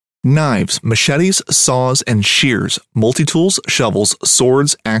Knives, machetes, saws, and shears, multi-tools, shovels,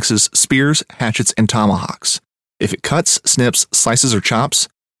 swords, axes, spears, hatchets, and tomahawks. If it cuts, snips, slices, or chops,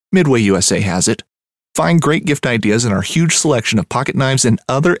 Midway USA has it. Find great gift ideas in our huge selection of pocket knives and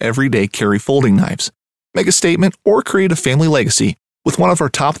other everyday carry folding knives. Make a statement or create a family legacy with one of our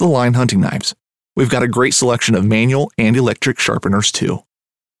top-of-the-line hunting knives. We've got a great selection of manual and electric sharpeners, too.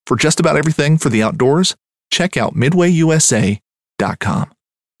 For just about everything for the outdoors, check out MidwayUSA.com.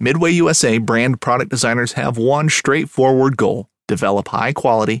 Midway USA brand product designers have one straightforward goal: develop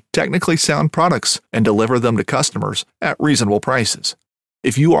high-quality, technically sound products and deliver them to customers at reasonable prices.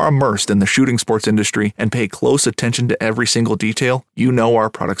 If you are immersed in the shooting sports industry and pay close attention to every single detail, you know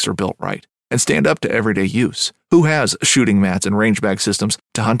our products are built right and stand up to everyday use. Who has shooting mats and range bag systems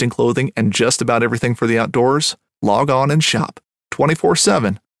to hunting clothing and just about everything for the outdoors? Log on and shop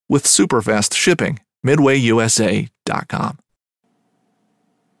 24/7 with super fast shipping. MidwayUSA.com.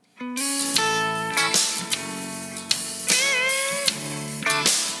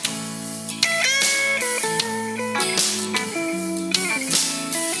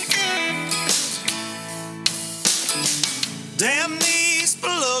 Damn these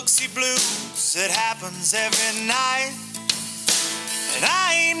Biloxi blues, it happens every night. And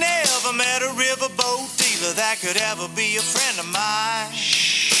I ain't never met a riverboat dealer that could ever be a friend of mine.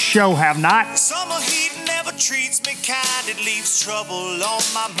 Show have not. Summer heat never treats me kind, it leaves trouble on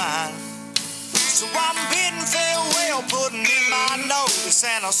my mind. So I'm bidding farewell, putting in my notice,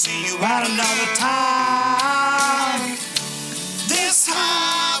 and I'll see you at another time. This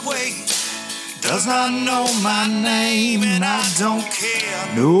highway does not know my name, and I don't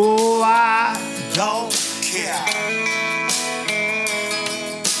care. No, I Don't care.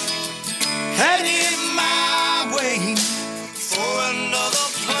 Headed my way for another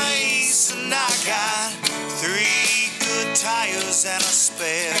place, and I got 3 good tires and a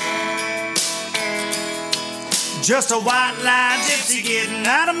spare. Just a white line gypsy getting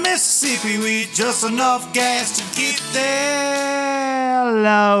out of Mississippi with just enough gas to get there.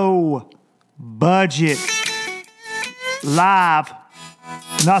 low budget live.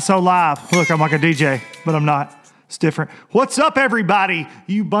 Not so live. Look, I'm like a DJ, but I'm not. It's different. What's up, everybody?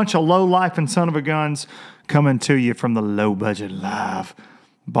 You bunch of low life and son of a guns coming to you from the Low Budget Live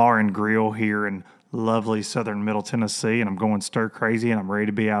Bar and Grill here in lovely southern Middle Tennessee, and I'm going stir crazy, and I'm ready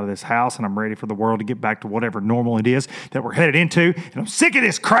to be out of this house, and I'm ready for the world to get back to whatever normal it is that we're headed into, and I'm sick of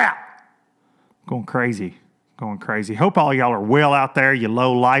this crap. Going crazy. Hope all y'all are well out there, you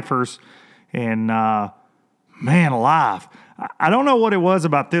low lifers, and man alive. I don't know what it was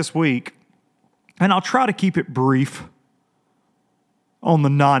about this week, and I'll try to keep it brief on the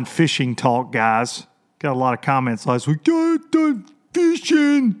non-fishing talk, guys. Got a lot of comments last week. Don't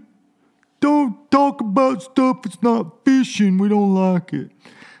fishing. Don't talk about stuff it's not fishing. We don't like it.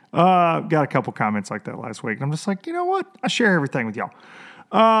 Got a couple comments like that last week. And I'm just like, you know what? I share everything with y'all.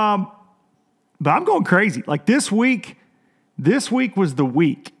 But I'm going crazy. Like this week was the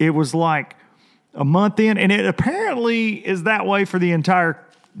week. It was like a month in. And it apparently is that way for the entire,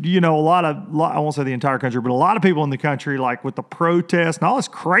 I won't say the entire country, but a lot of people in the country, like with the protests and all this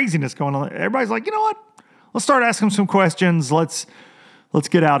craziness going on. Everybody's like, you know what? Let's start asking some questions. Let's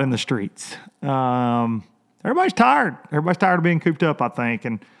get out in the streets. Everybody's tired. Everybody's tired of being cooped up, I think.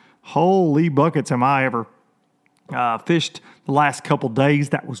 And holy buckets, am I ever fished the last couple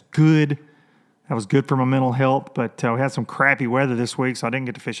days. That was good. That was good for my mental health. But we had some crappy weather this week, so I didn't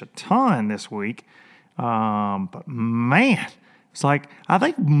get to fish a ton this week. But man, it's like I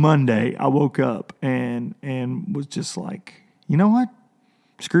think Monday I woke up and was just like, you know what?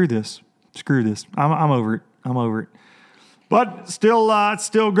 Screw this. I'm over it. But still, it's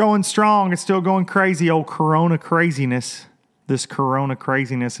still going strong. It's still going crazy. Old Corona craziness. This Corona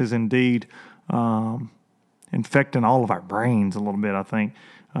craziness is indeed infecting all of our brains a little bit, I think.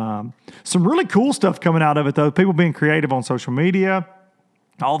 Some really cool stuff coming out of it, though. People being creative on social media.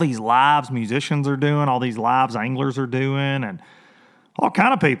 All these lives musicians are doing. All these lives anglers are doing. And all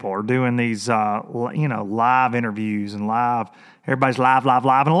kind of people are doing these, live interviews and live. Everybody's live.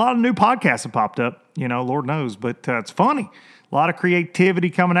 And a lot of new podcasts have popped up, Lord knows. But it's funny. A lot of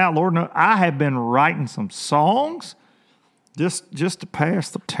creativity coming out. Lord knows. I have been writing some songs just to pass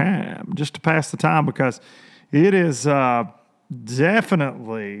the time. Because it is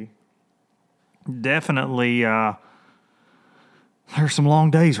definitely there's some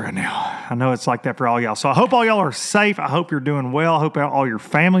long days right now. I know it's like that for all y'all. So I hope all y'all are safe. I hope you're doing well. I hope all your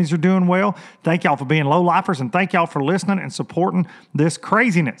families are doing well. Thank y'all for being low lifers, and thank y'all for listening and supporting this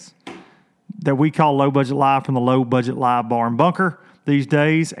craziness that we call Low Budget Live from the Low Budget Live Bar and Bunker these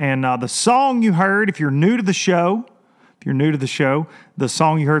days. And the song you heard, if you're new to the show, If you're new to the show, the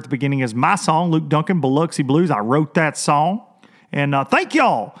song you heard at the beginning is my song, Luke Duncan, Biloxi Blues. I wrote that song. And thank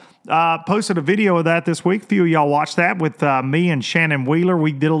y'all. Posted a video of that this week. A few of y'all watched that with me and Shannon Wheeler.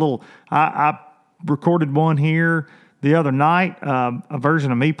 We did a little, I recorded one here the other night, a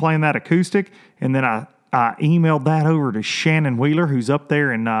version of me playing that acoustic. And then I emailed that over to Shannon Wheeler, who's up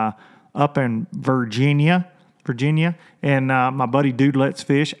there in Virginia. And my buddy Dude Let's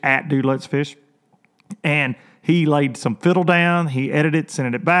Fish, at Dude Let's Fish. And he laid some fiddle down. He edited it,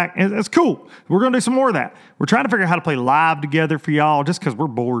 sent it back. And it's cool. We're going to do some more of that. We're trying to figure out how to play live together for y'all just because we're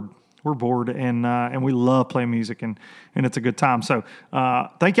bored. We're bored, and we love playing music, and it's a good time. So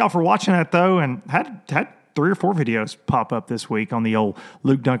thank y'all for watching that, though, and had 3 or 4 videos pop up this week on the old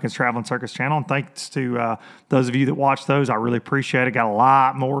Luke Duncan's Traveling Circus channel. And thanks to those of you that watched those. I really appreciate it. Got a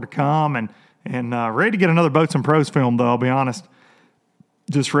lot more to come, and ready to get another Boats and Pros film, though, I'll be honest.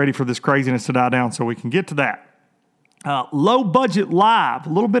 Just ready for this craziness to die down so we can get to that. Low Budget Live, a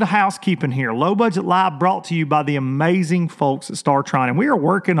little bit of housekeeping here. Low Budget Live brought to you by the amazing folks at StarTron. And we are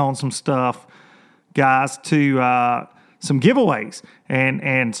working on some stuff, guys, to some giveaways. And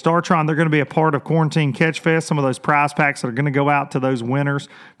StarTron, they're going to be a part of Quarantine Catch Fest. Some of those prize packs that are going to go out to those winners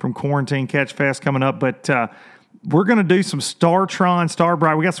from Quarantine Catch Fest coming up. But we're going to do some StarTron,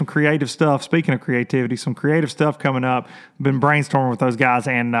 Starbright. We got some creative stuff. Speaking of creativity, some creative stuff coming up. Been brainstorming with those guys,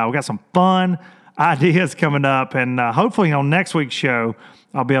 and we got some fun ideas coming up, and hopefully on next week's show,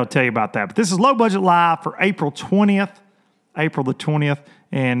 I'll be able to tell you about that. But this is Low Budget Live for April the 20th,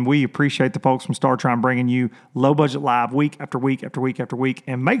 and we appreciate the folks from StarTron bringing you Low Budget Live week after week after week after week.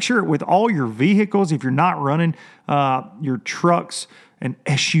 And make sure with all your vehicles, if you're not running your trucks and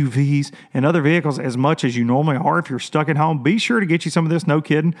SUVs and other vehicles as much as you normally are, if you're stuck at home, be sure to get you some of this, no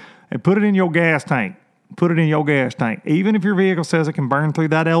kidding, and put it in your gas tank. Put it in your gas tank. Even if your vehicle says it can burn through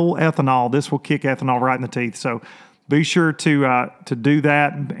that old ethanol, this will kick ethanol right in the teeth. So be sure to do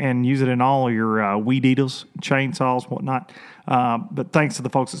that and use it in all of your weed eaters, chainsaws, whatnot. But thanks to the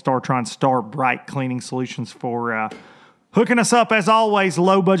folks at StarTron Starbright Cleaning Solutions for hooking us up. As always,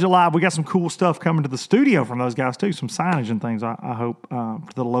 Low Budget Live. We got some cool stuff coming to the studio from those guys too. Some signage and things, I hope,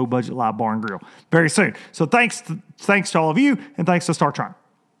 for the Low Budget Live Bar and Grill very soon. So thanks to all of you, and thanks to StarTron.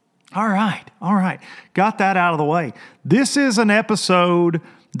 All right. Got that out of the way. This is an episode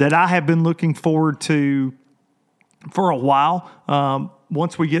that I have been looking forward to for a while.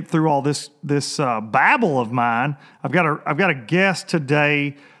 Once we get through all this babble of mine, I've got a guest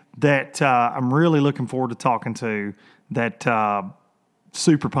today that I'm really looking forward to talking to. That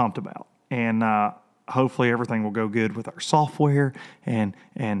super pumped about, and hopefully everything will go good with our software, and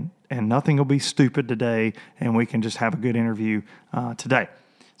nothing will be stupid today, and we can just have a good interview today.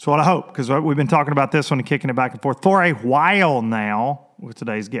 That's what I hope, because we've been talking about this one and kicking it back and forth for a while now with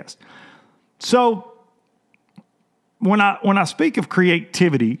today's guest. So when I speak of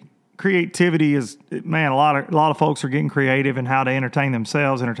creativity is, man, a lot of folks are getting creative in how to entertain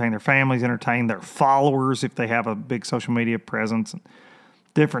themselves, entertain their families, entertain their followers if they have a big social media presence and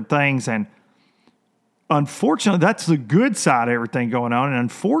different things. And unfortunately, that's the good side of everything going on. And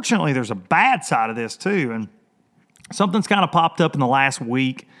unfortunately, there's a bad side of this too. And something's kind of popped up in the last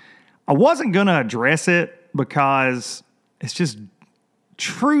week. I wasn't going to address it because it's just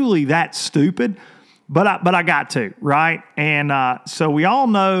truly that stupid, but I got to, right? And so we all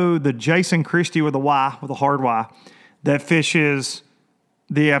know the Jason Christie with a Y, with a hard Y, that fishes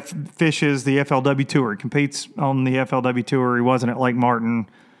the FLW Tour. He competes on the FLW Tour. He wasn't at Lake Martin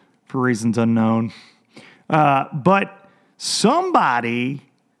for reasons unknown. But somebody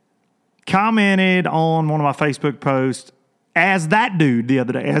commented on one of my Facebook posts as that dude the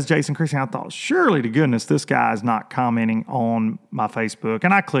other day, as Jason Christie. I thought, surely to goodness, this guy is not commenting on my Facebook.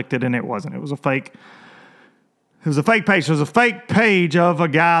 And I clicked it, and it wasn't. It was a fake. It was a fake page. It was a fake page of a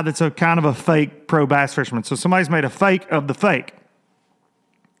guy that's a kind of a fake pro bass fisherman. So somebody's made a fake of the fake.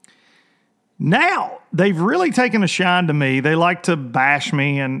 Now, they've really taken a shine to me. They like to bash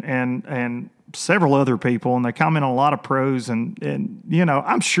me and several other people, and they comment on a lot of pros, and you know,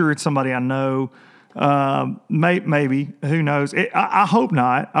 I'm sure it's somebody I know. Maybe, who knows? I hope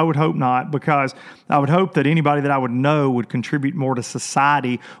not. I would hope not, because I would hope that anybody that I would know would contribute more to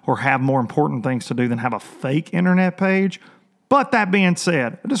society or have more important things to do than have a fake internet page. But that being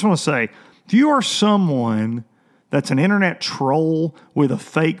said, I just want to say, if you are someone that's an internet troll with a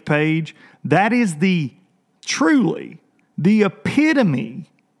fake page, that is truly the epitome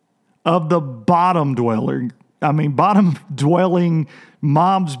of the bottom dwelling,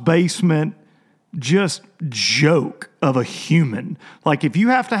 mom's basement, just joke of a human. Like, if you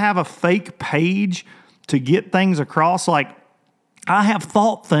have to have a fake page to get things across, like, I have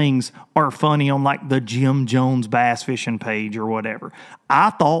thought things are funny on like the Jim Jones bass fishing page or whatever. I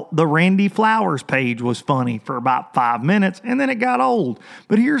thought the Randy Flowers page was funny for about 5 minutes, and then it got old.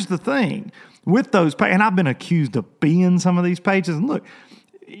 But here's the thing with those pages, and I've been accused of being some of these pages. And look,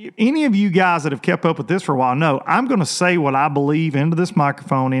 any of you guys that have kept up with this for a while know I'm going to say what I believe into this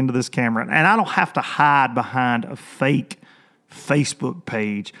microphone, into this camera, and I don't have to hide behind a fake Facebook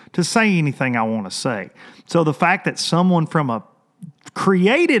page to say anything I want to say. So the fact that someone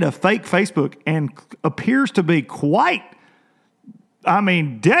created a fake Facebook and appears to be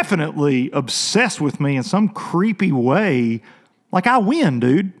definitely obsessed with me in some creepy way, like I win,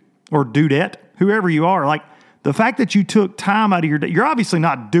 dude, or dudette, whoever you are. Like the fact that you took time out of your day, you're obviously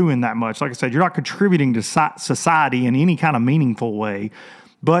not doing that much. Like I said, you're not contributing to society in any kind of meaningful way.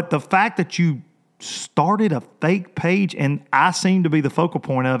 But the fact that you started a fake page and I seem to be the focal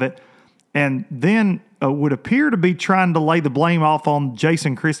point of it, and then would appear to be trying to lay the blame off on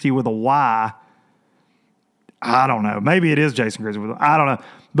Jason Christie with a Y. I don't know. Maybe it is Jason Christie I don't know.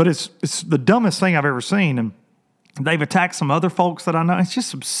 But it's the dumbest thing I've ever seen. And they've attacked some other folks that I know. It's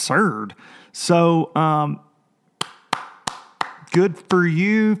just absurd. So, good for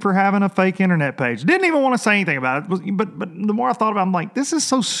you for having a fake internet page. Didn't even want to say anything about it. But the more I thought about it, I'm like, this is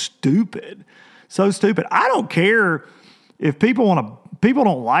so stupid. So stupid. I don't care if people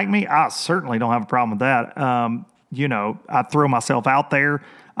don't like me. I certainly don't have a problem with that. I throw myself out there.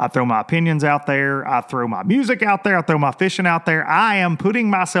 I throw my opinions out there. I throw my music out there. I throw my fishing out there. I am putting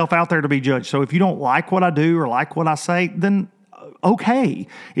myself out there to be judged. So if you don't like what I do or like what I say, then okay.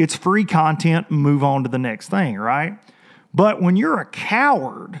 It's free content. Move on to the next thing, right? But when you're a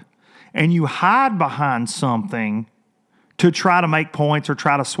coward and you hide behind something to try to make points or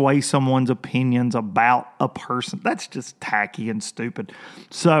try to sway someone's opinions about a person, that's just tacky and stupid.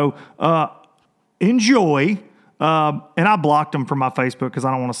 So enjoy. And I blocked them from my Facebook because I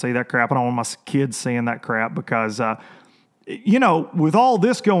don't want to see that crap. I don't want my kids seeing that crap because, with all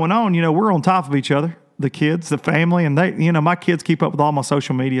this going on, we're on top of each other, the kids, the family, and they, my kids keep up with all my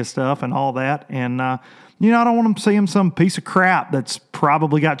social media stuff and all that. And, I don't want them to see him some piece of crap that's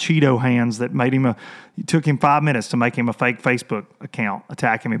probably got Cheeto hands that it took him 5 minutes to make him a fake Facebook account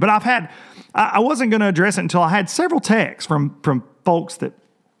attacking me. But I wasn't going to address it until I had several texts from folks that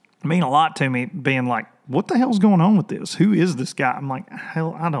mean a lot to me being like, what the hell's going on with this? Who is this guy? I'm like,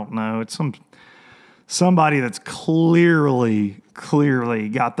 hell, I don't know. It's somebody that's clearly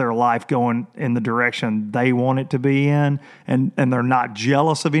got their life going in the direction they want it to be in, and they're not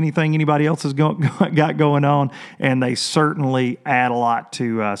jealous of anything anybody else has got going on, and they certainly add a lot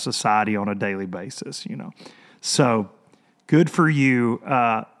to society on a daily basis, So good for you,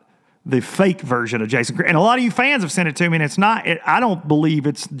 the fake version of Jason Christie. And a lot of you fans have sent it to me, and it's not. I don't believe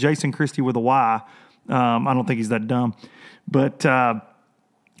it's Jason Christie with a Y. I don't think he's that dumb, but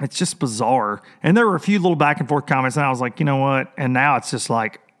it's just bizarre. And there were a few little back and forth comments, and I was like, you know what? And now it's just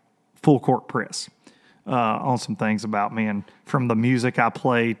like full court press on some things about me, and from the music I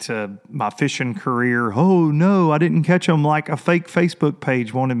play to my fishing career. Oh no, I didn't catch them like a fake Facebook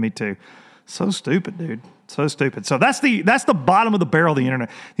page wanted me to. So stupid, dude. So stupid. So that's the bottom of the barrel of the internet.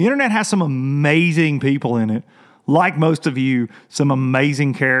 The internet has some amazing people in it. Like most of you, some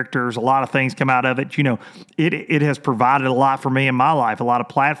amazing characters, a lot of things come out of it. It has provided a lot for me in my life, a lot of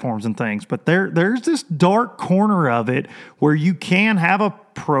platforms and things. But there's this dark corner of it where you can have a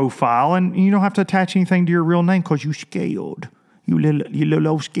profile and you don't have to attach anything to your real name because you're scared. You little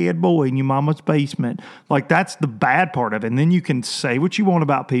old scared boy in your mama's basement. Like, that's the bad part of it. And then you can say what you want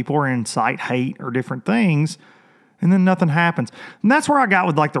about people or incite hate or different things, and then nothing happens. And that's where I got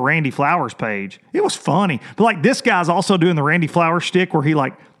with like the Randy Flowers page. It was funny. But like this guy's also doing the Randy Flowers shtick where he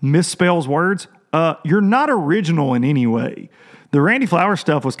like misspells words. You're not original in any way. The Randy Flowers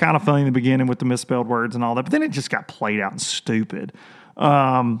stuff was kind of funny in the beginning with the misspelled words and all that, but then it just got played out and stupid.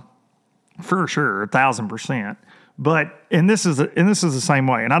 For sure, 1,000%. And this is the same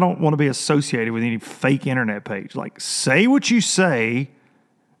way. And I don't want to be associated with any fake internet page. Like, say what you say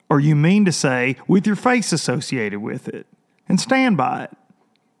or you mean to say with your face associated with it, and stand by it.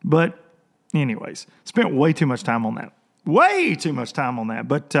 But anyways, spent way too much time on that. Way too much time on that.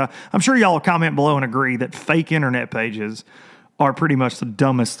 But I'm sure y'all will comment below and agree that fake internet pages are pretty much the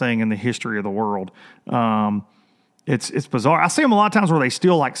dumbest thing in the history of the world. It's bizarre. I see them a lot of times where they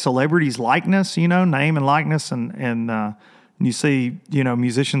steal like celebrities' likeness, name and likeness, and you see,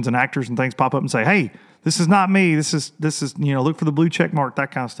 musicians and actors and things pop up and say, hey, this is not me. This is look for the blue check mark, that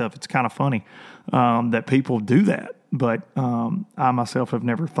kind of stuff. It's kind of funny that people do that. But I myself have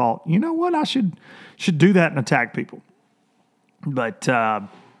never thought, you know what, I should do that and attack people. But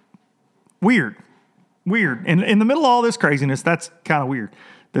weird. Weird. And in the middle of all this craziness, that's kind of weird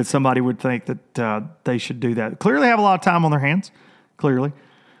that somebody would think that they should do that. Clearly have a lot of time on their hands. Clearly.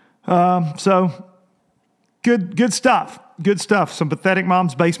 So good stuff. Good stuff. Some pathetic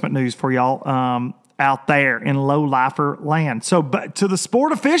mom's basement news for y'all out there in low lifer land. So but to the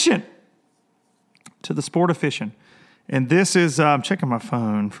sport of fishing. And this is, I'm checking my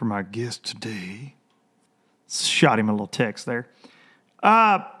phone for my guest today. Shot him a little text there.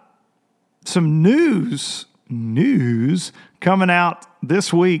 Some news coming out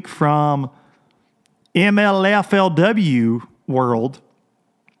this week from MLFLW world.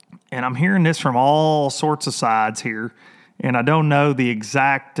 And I'm hearing this from all sorts of sides here. And I don't know the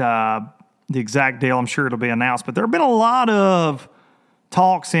exact deal. I'm sure it'll be announced. But there have been a lot of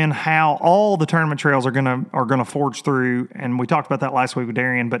talks in how all the tournament trails are gonna forge through. And we talked about that last week with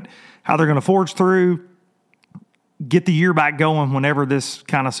Darian. But how they're going to forge through, get the year back going whenever this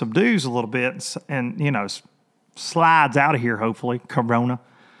kind of subdues a little bit and, slides out of here, hopefully, Corona.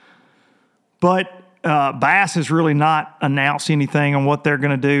 But Bass has really not announced anything on what they're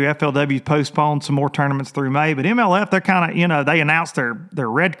going to do. FLW's postponed some more tournaments through May. But MLF, they're kind of, they announced their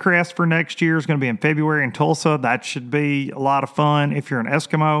Red Crest for next year is going to be in February in Tulsa. That should be a lot of fun if you're an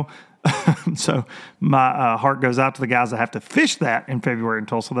Eskimo. So my heart goes out to the guys that have to fish that in February in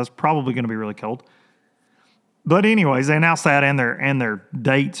Tulsa. That's probably going to be really cold. But anyways, they announced that and their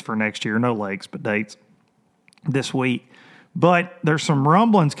dates for next year. No lakes, but dates this week. But there's some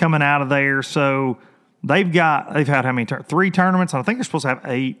rumblings coming out of there. So they've had how many? 3 tournaments. I think they're supposed to have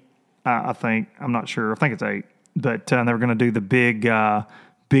 8. I think. I'm not sure. I think it's 8. But they were going to do the big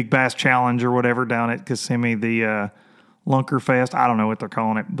Bass Challenge or whatever down at Kissimmee, the Lunker Fest. I don't know what they're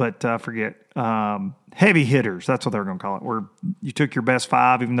calling it, but I forget. Heavy hitters. That's what they're going to call it. Where you took your best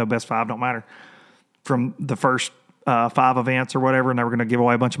 5, even though best 5 don't matter, from the first 5 events or whatever, and they were going to give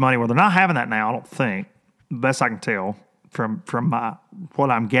away a bunch of money. Well, they're not having that now, I don't think. Best I can tell from what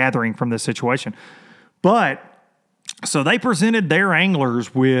I'm gathering from this situation. But, so they presented their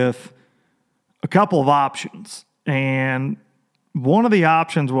anglers with a couple of options. And one of the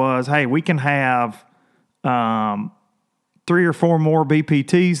options was, hey, we can have 3 or 4 more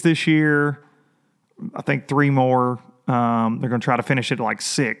BPTs this year. I think 3 more. They're going to try to finish it at like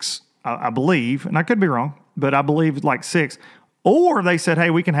 6. I believe, and I could be wrong, but I believe it's like 6. Or they said,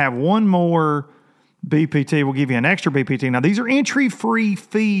 hey, we can have 1 more BPT. We'll give you an extra BPT. Now, these are entry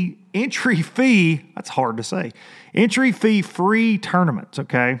fee, that's hard to say, entry fee free tournaments,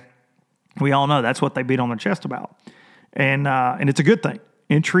 okay? We all know that's what they beat on their chest about. And it's a good thing.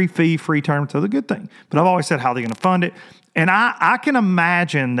 Entry fee free tournaments is a good thing. But I've always said, how are they going to fund it? And I can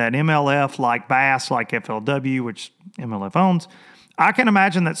imagine that MLF, like Bass, like FLW, which MLF owns, I can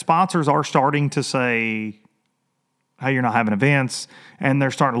imagine that sponsors are starting to say, hey, you're not having events, and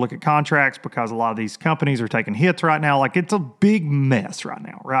they're starting to look at contracts because a lot of these companies are taking hits right now. Like, it's a big mess right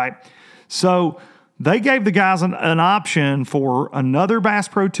now, right? So they gave the guys an option for another Bass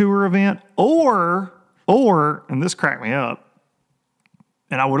Pro Tour event or, and this cracked me up,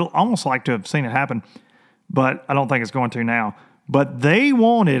 and I would almost like to have seen it happen, but I don't think it's going to now. But they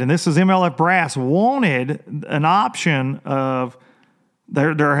wanted, and this is MLF Brass, wanted an option of,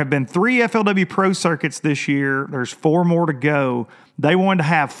 there have been 3 FLW Pro circuits this year. There's 4 more to go. They wanted to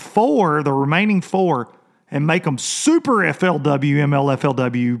have 4, the remaining 4, and make them super FLW,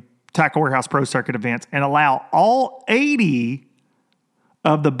 MLFLW, Tackle Warehouse Pro Circuit events and allow all 80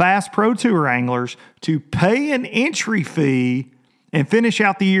 of the Bass Pro Tour anglers to pay an entry fee and finish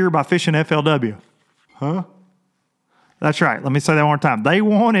out the year by fishing FLW. Huh? That's right. Let me say that one more time. They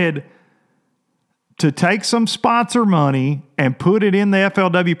wanted to take some sponsor money and put it in the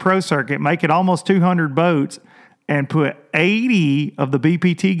FLW Pro Circuit, make it almost 200 boats, and put 80 of the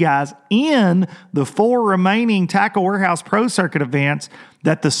BPT guys in the 4 remaining Tackle Warehouse Pro Circuit events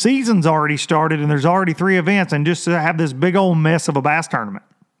that the season's already started and there's already 3 events, and just to have this big old mess of a bass tournament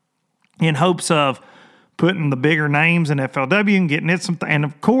in hopes of putting the bigger names in FLW and getting it something, and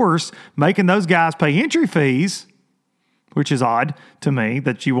of course, making those guys pay entry fees, which is odd to me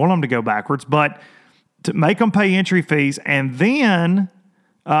that you want them to go backwards, but to make them pay entry fees, and then,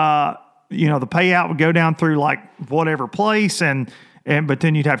 the payout would go down through like whatever place, but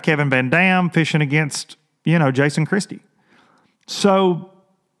then you'd have Kevin Van Dam fishing against, Jason Christie. So,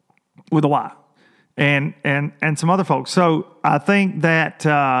 with a Y, and some other folks. So I think that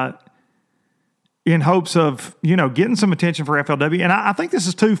in hopes of getting some attention for FLW, and I think this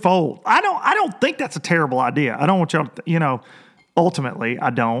is twofold. I don't think that's a terrible idea. I don't want y'all to, ultimately, I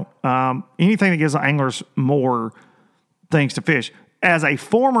don't. Anything that gives the anglers more things to fish. As a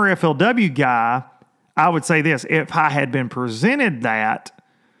former FLW guy, I would say this. If I had been presented that,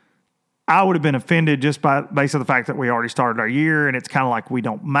 I would have been offended just based on the fact that we already started our year and it's kind of like we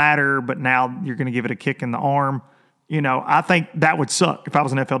don't matter, but now you're going to give it a kick in the arm. I think that would suck if I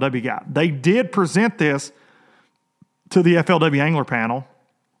was an FLW guy. They did present this to the FLW angler panel,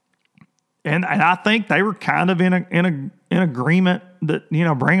 and I think they were kind of in agreement that,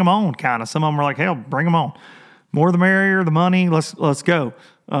 bring them on kind of. Some of them were like, hell, bring them on. More the merrier, the money, let's go.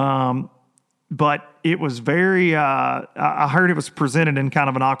 But it was very, I heard it was presented in kind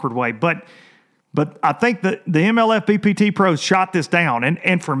of an awkward way. But I think that the MLF BPT pros shot this down.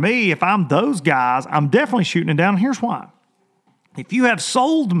 And for me, if I'm those guys, I'm definitely shooting it down. Here's why. If you have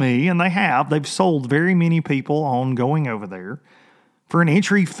sold me, and they've sold very many people on going over there for an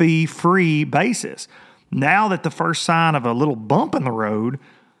entry fee free basis. Now that the first sign of a little bump in the road,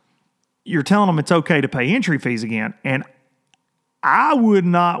 you're telling them it's okay to pay entry fees again. And I would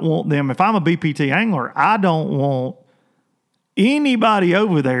not want them, if I'm a BPT angler, I don't want anybody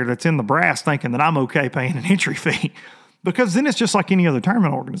over there that's in the brass thinking that I'm okay paying an entry fee, because then it's just like any other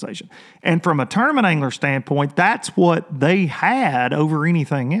tournament organization. And from a tournament angler standpoint, that's what they had over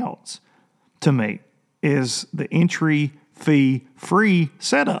anything else, to me, is the entry fee free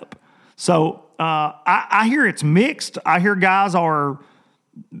setup. So I hear it's mixed. I hear guys are,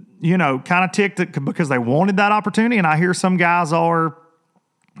 kind of ticked because they wanted that opportunity, and I hear some guys are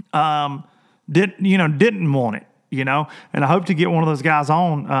didn't want it. And I hope to get one of those guys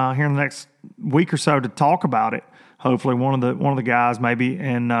on here in the next week or so to talk about it. Hopefully one of the guys maybe.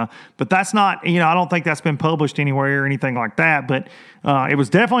 And but that's not, I don't think that's been published anywhere or anything like that. But it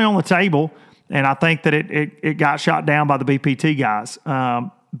was definitely on the table, and I think that it got shot down by the BPT guys.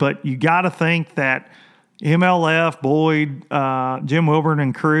 But you got to think that MLF, Boyd, Jim Wilburn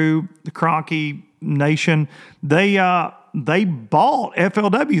and crew, the Kroenke Nation, they bought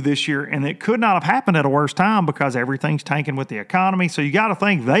FLW this year, and it could not have happened at a worse time because everything's tanking with the economy. So you got to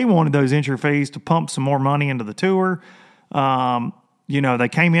think they wanted those entry fees to pump some more money into the tour. They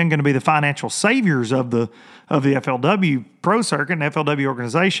came in going to be the financial saviors of the FLW pro circuit and FLW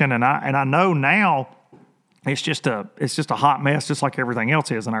organization, and I know now it's just a hot mess, just like everything else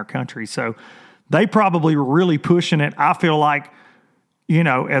is in our country. So they probably were really pushing it. I feel like,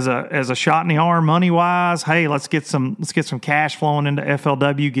 as a shot in the arm, money wise, hey, let's get some cash flowing into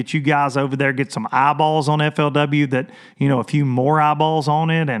FLW, get you guys over there, get some eyeballs on FLW, that, a few more eyeballs on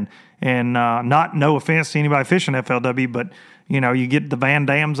it, and not, no offense to anybody fishing FLW, but you get the Van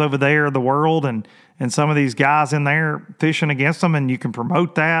Dams over there of the world, and some of these guys in there fishing against them, and you can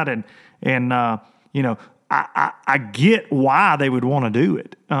promote that, and I get why they would want to do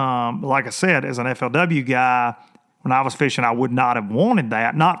it. Like I said, as an FLW guy, when I was fishing, I would not have wanted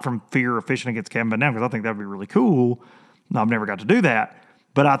that, not from fear of fishing against Kevin Van Dam, because I think that would be really cool. I've never got to do that.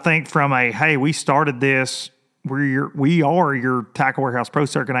 But I think from hey, we started this, we are your Tackle Warehouse Pro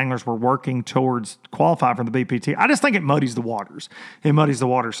Circuit anglers, we're working towards qualifying for the BPT. I just think it muddies the waters.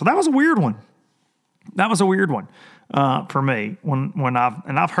 So that was a weird one. For me when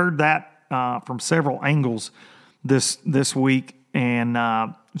I've heard that from several angles this week, and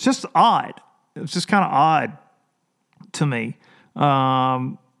it's just odd. It's just kind of odd to me.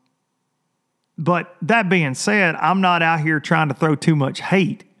 But that being said, I'm not out here trying to throw too much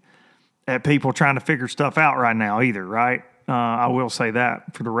hate at people trying to figure stuff out right now either, right? I will say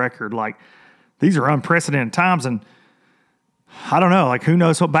that for the record. Like, these are unprecedented times, and I don't know, like, who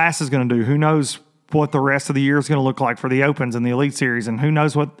knows what Bass is going to do? Who knows what the rest of the year is going to look like for the Opens and the Elite Series, and who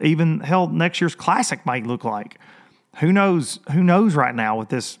knows what even, hell, next year's Classic might look like. Who knows right now with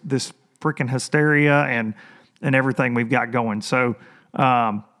this freaking hysteria and everything we've got going. So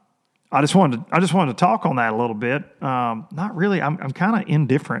I just wanted to talk on that a little bit. Not really. I'm kind of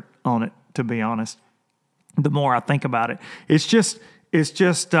indifferent on it, to be honest. The more I think about it, it's just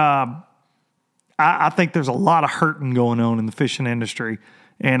I think there's a lot of hurting going on in the fishing industry,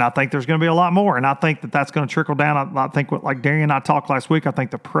 and I think there's going to be a lot more. And I think that's going to trickle down. I think like Darian and I talked last week, I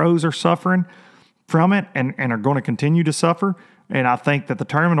think the pros are suffering from it and are going to continue to suffer. And I think that the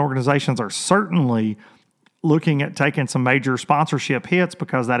tournament organizations are certainly looking at taking some major sponsorship hits,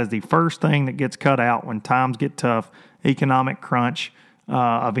 because that is the first thing that gets cut out when times get tough, economic crunch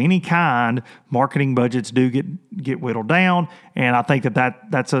of any kind. Marketing budgets do get whittled down, and I think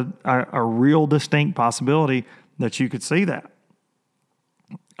that's a real distinct possibility that you could see that.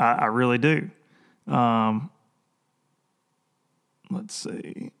 I really do. Let's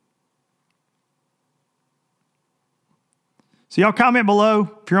see. So y'all comment below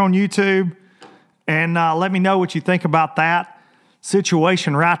if you're on YouTube, and let me know what you think about that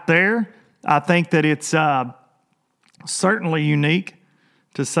situation right there. I think that it's certainly unique,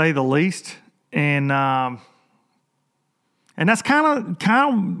 to say the least. And And that's kind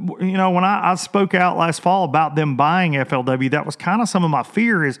of, when I spoke out last fall about them buying FLW, that was kind of some of my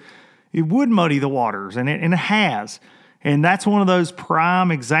fear is it would muddy the waters, and it has. And that's one of those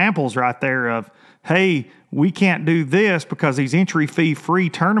prime examples right there of, hey, we can't do this because these entry fee free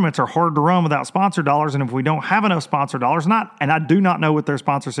tournaments are hard to run without sponsor dollars. And if we don't have enough sponsor dollars, and I do not know what their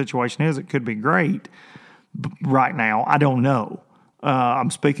sponsor situation is. It could be great right now. I don't know. I'm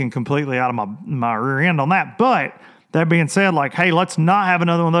speaking completely out of my rear end on that. But that being said, like, hey, let's not have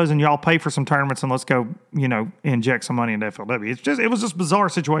another one of those and y'all pay for some tournaments and let's go, inject some money into FLW. It was just a bizarre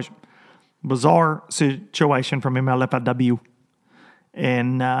situation. Bizarre situation from MLFW.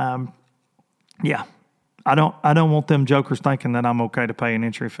 And, yeah, I don't want them jokers thinking that I'm okay to pay an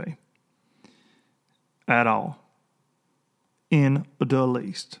entry fee at all, in the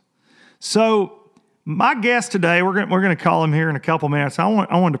least. So my guest today, we're going to call him here in a couple minutes. I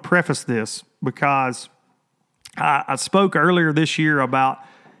wanted to preface this because I spoke earlier this year about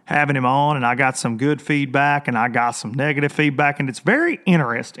having him on, and I got some good feedback and I got some negative feedback, and it's very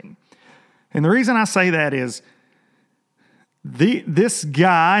interesting. And the reason I say that is this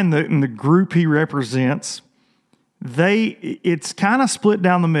guy and the group he represents, it's kind of split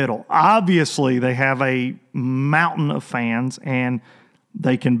down the middle. Obviously, they have a mountain of fans, and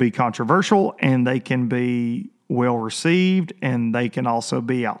they can be controversial, and they can be well received, and they can also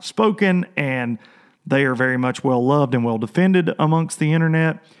be outspoken, and they are very much well loved and well defended amongst the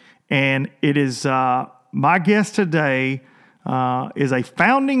internet. And it is my guest today is a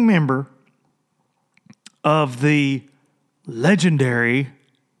founding member of the legendary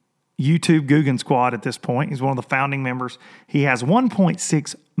YouTube Guggen Squad at this point. He's one of the founding members. He has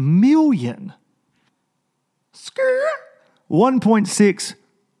 1.6 million. 1.6.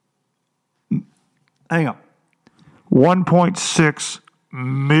 Hang on. 1.6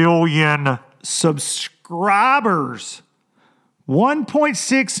 million subscribers.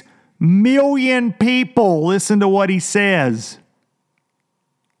 1.6 million people listen to what he says.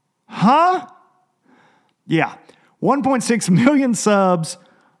 Huh? Yeah. 1.6 million subs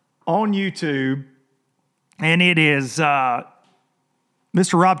on YouTube. And it is Mr.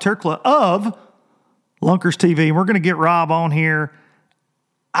 Rob Turkla of Lunkers TV. And we're going to get Rob on here.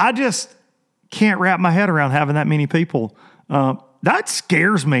 I just can't wrap my head around having that many people. That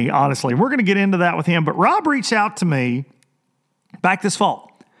scares me, honestly. We're going to get into that with him. But Rob reached out to me back this fall.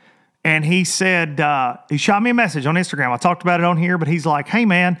 And he said, he shot me a message on Instagram. I talked about it on here, but he's like, hey,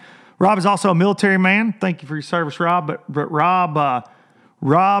 man, Rob is also a military man. Thank you for your service, Rob. But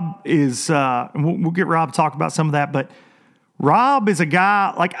Rob is, we'll get Rob to talk about some of that. But Rob is a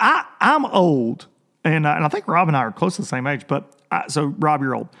guy, like I'm old. And I think Rob and I are close to the same age. So Rob,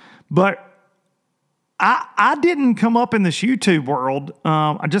 you're old. But I didn't come up in this YouTube world.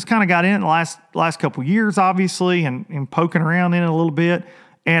 I just kind of got in it the last couple years, obviously, and poking around in it a little bit.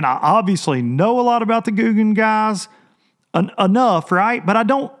 And I obviously know a lot about the Guggen guys, enough, right? But I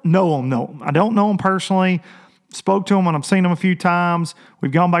don't know them. I don't know them personally. Spoke to them and I've seen them a few times.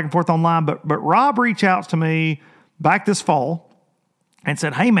 We've gone back and forth online. But Rob reached out to me back this fall and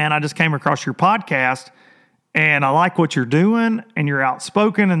said, hey, man, I just came across your podcast and I like what you're doing and you're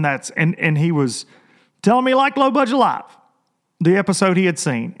outspoken. And he was telling me like Low Budget Live, the episode he had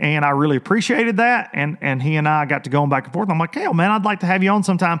seen. And I really appreciated that. And he and I got to going back and forth. I'm like, hey, man, I'd like to have you on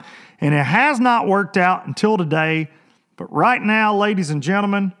sometime. And it has not worked out until today. But right now, ladies and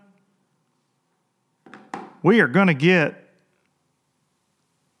gentlemen, we are going to get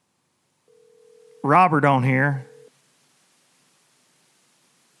Robert on here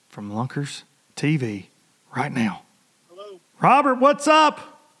from Lunkers TV right now. Hello. Robert, what's up?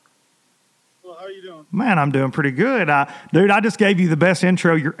 Well, how are you doing? Man, I'm doing pretty good. Dude, I just gave you the best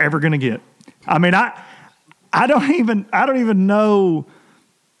intro you're ever going to get. I mean, I don't even know.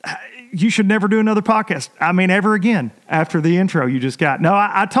 You should never do another podcast. I mean, ever again after the intro you just got. No,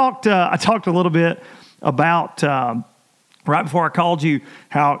 I talked a little bit about right before I called you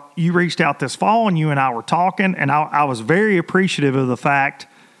how you reached out this fall and you and I were talking, and I was very appreciative of the fact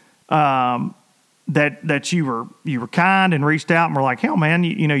that you were kind and reached out and were like, hell, man,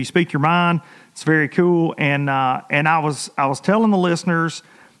 you speak your mind. It's very cool. And I was telling the listeners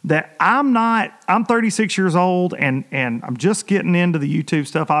that I'm 36 years old and I'm just getting into the YouTube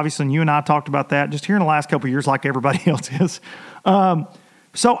stuff, obviously, and you and I talked about that just here in the last couple of years like everybody else is.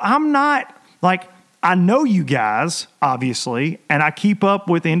 So I'm not, like, I know you guys, obviously, and I keep up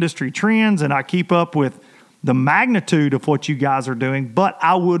with industry trends and I keep up with the magnitude of what you guys are doing, but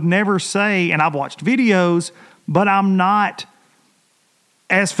I would never say, and I've watched videos, but I'm not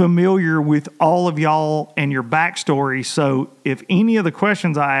as familiar with all of y'all and your backstory. So if any of the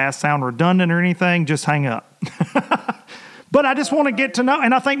questions I ask sound redundant or anything, just hang up. But I just want to get to know,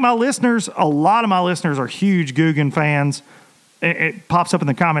 and I think a lot of my listeners are huge Guggen fans. It pops up in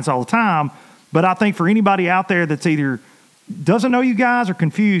the comments all the time. But I think for anybody out there that's either doesn't know you guys or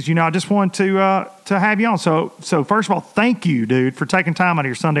confused, I just want to have you on. So first of all, thank you, dude, for taking time out of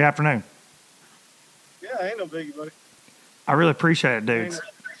your Sunday afternoon. Yeah, ain't no biggie, buddy. I really appreciate it, dude.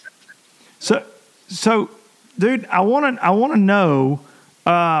 So, dude, I want to know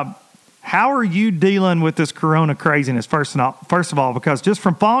how are you dealing with this Corona craziness? First of all, because just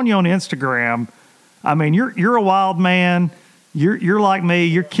from following you on Instagram, I mean, you're a wild man. You're like me.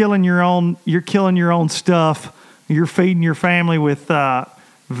 You're killing your own stuff. You're feeding your family with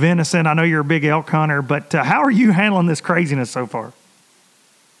venison. I know you're a big elk hunter, but how are you handling this craziness so far?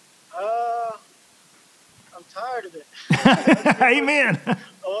 I'm tired of it. Amen.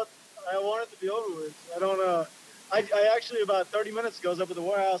 I want it to be over with. I don't. I actually about 30 minutes ago was up at the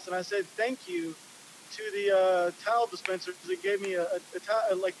warehouse and I said thank you to the towel dispenser because it gave me a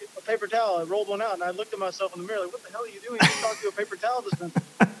paper towel. I rolled one out and I looked at myself in the mirror like, what the hell are you doing? You talk to a paper towel dispenser.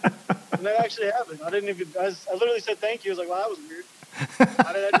 And that actually happened. I literally said thank you. I was like, well, that was weird.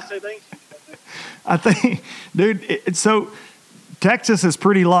 Why did I just say thank you? I think, dude, so Texas is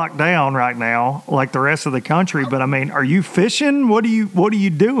pretty locked down right now, like the rest of the country. But I mean, are you fishing? What are you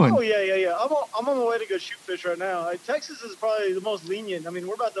doing? Oh yeah. I'm on my way to go shoot fish right now. Texas is probably the most lenient. I mean,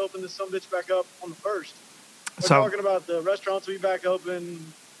 we're about to open this sumbitch back up on the 1st. We're talking about the restaurants will be back open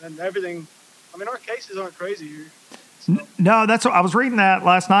and everything. I mean, our cases aren't crazy here. So. No, that's what I was reading that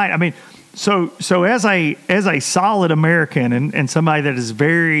last night. I mean, so as a solid American and somebody that is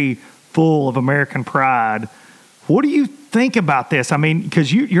very full of American pride, what do you think about this? I mean,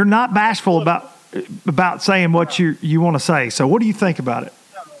 because you're not bashful about saying what you want to say. So what do you think about it?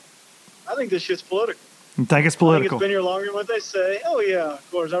 I think this shit's political. You think it's political? I think it's been here longer than what they say. Oh yeah,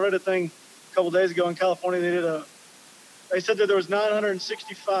 of course. I read a thing a couple days ago in California. They said that there was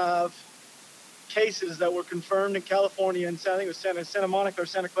 965 cases that were confirmed in California, and I think it was Santa Monica or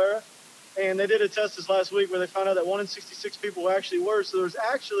Santa Clara. And they did a test this last week where they found out that 1 in 66 people actually were. So there's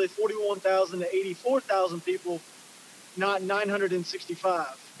actually 41,000 to 84,000 people, not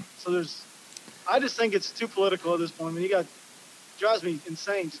 965. So I just think it's too political at this point. I mean, drives me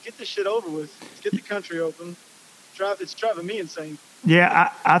insane. Just get this shit over with. Let's get the country open. It's driving me insane.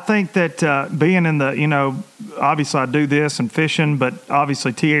 Yeah, I think that being in the, obviously I do this and fishing, but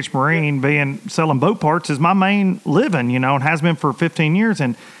obviously TH Marine selling boat parts is my main living, and has been for 15 years.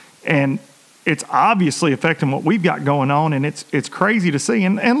 And it's obviously affecting what we've got going on, and it's crazy to see.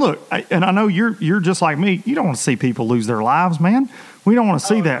 And look, I know you're just like me. You don't want to see people lose their lives, man. We don't want to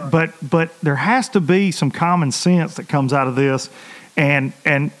see that. But there has to be some common sense that comes out of this. And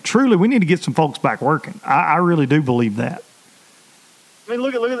truly, we need to get some folks back working. I really do believe that. I mean,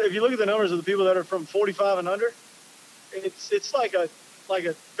 if you look at the numbers of the people that are from 45 and under, it's like a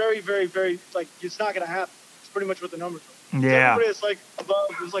very, very, very, like, it's not going to happen. It's pretty much what the numbers are. Yeah. Everybody that's like above,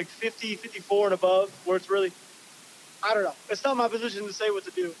 it's like 50, 54 and above, where it's really, I don't know. It's not my position to say what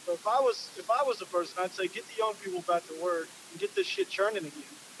to do. But if I was the person, I'd say get the young people back to work and get this shit churning again.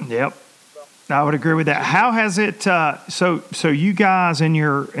 Yep. I would agree with that. How has it? So you guys in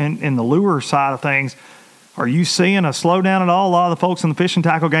the lure side of things, are you seeing a slowdown at all? A lot of the folks in the fishing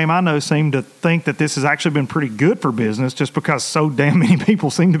tackle game I know seem to think that this has actually been pretty good for business, just because so damn many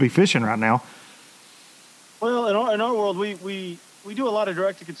people seem to be fishing right now. Well, in our world, we do a lot of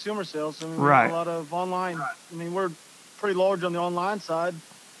direct to consumer sales. I mean, we right. do a lot of online. I mean, we're pretty large on the online side,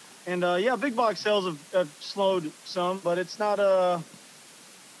 and big box sales have slowed some, but it's not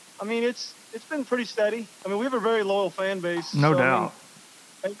I mean, it's been pretty steady. I mean, we have a very loyal fan base. No doubt.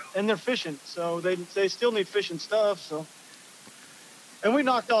 And they're fishing, so they still need fishing stuff. So, and we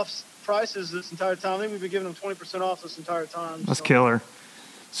knocked off prices this entire time. I think we've been giving them 20% off this entire time. That's killer.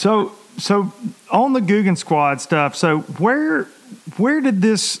 So on the Guggen Squad stuff. So where did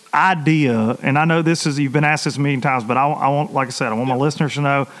this idea? And I know you've been asked this a million times, but I want, like I said, I want my listeners to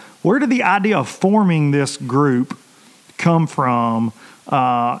know, where did the idea of forming this group come from?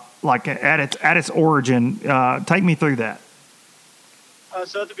 Like at its origin, take me through that.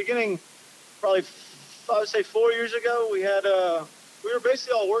 So at the beginning, probably I would say 4 years ago, we were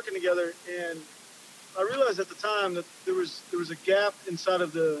basically all working together, and I realized at the time that there was a gap inside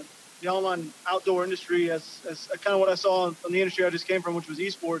of the online outdoor industry as kind of what I saw in the industry I just came from, which was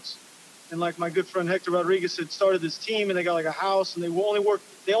esports. And like my good friend Hector Rodriguez had started this team, and they got like a house, and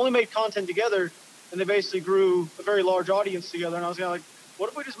they only made content together, and they basically grew a very large audience together. And I was kind of like, what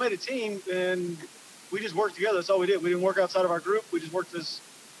if we just made a team and we just worked together? That's all we did. We didn't work outside of our group. We just worked as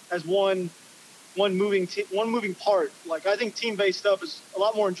one moving part. Like, I think team-based stuff is a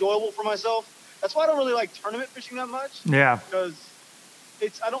lot more enjoyable for myself That's why I don't really like tournament fishing that much. Yeah. Because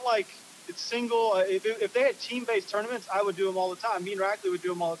I don't like it's single. If they had team-based tournaments, I would do them all the time. Me and Rackley would do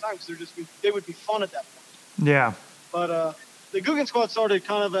them all the time because they would be fun at that point. Yeah. But the Googan Squad started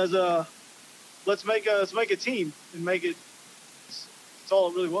kind of as a let's make a team and make it. That's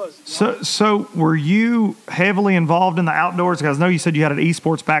all it really was. So were you heavily involved in the outdoors? Because I know you said you had an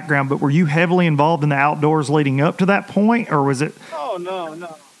esports background, but were you heavily involved in the outdoors leading up to that point, or was it? Oh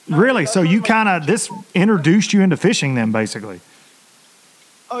no. Really? So you kind of this introduced you into fishing then, basically.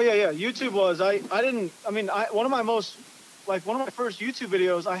 Oh yeah. YouTube was. One of my first YouTube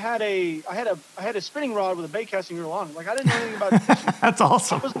videos, I had a spinning rod with a bait casting reel on it. Like I didn't know anything about fishing. That's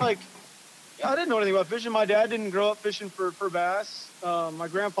awesome. I was like, I didn't know anything about fishing. My dad didn't grow up fishing for bass. My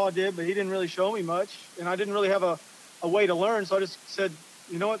grandpa did, but he didn't really show me much, and I didn't really have a way to learn. So I just said,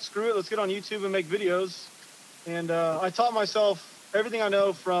 you know what, screw it. Let's get on YouTube and make videos. And I taught myself everything I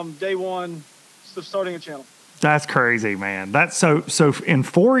know from day one of starting a channel. That's crazy, man. That's so in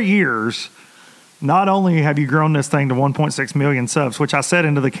 4 years, not only have you grown this thing to 1.6 million subs, which I said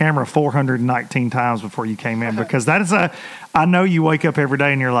into the camera 419 times before you came in, because that is I know you wake up every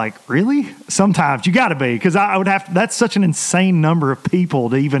day and you're like, really? Sometimes you got to be, because I would have to, that's such an insane number of people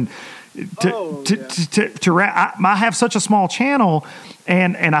to even I have such a small channel,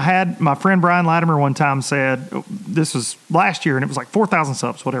 and I had my friend Brian Latimer one time said, this was last year, and it was like 4,000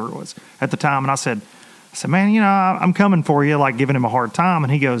 subs, whatever it was at the time, and I said, man, I'm coming for you, like giving him a hard time.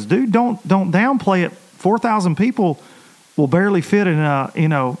 And he goes, dude, don't downplay it. 4,000 people will barely fit in a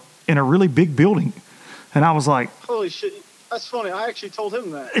really big building. And I we like, holy shit. That's funny. I actually told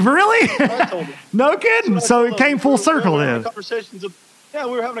him that. Really? I told him. No kidding. So it came full circle then. We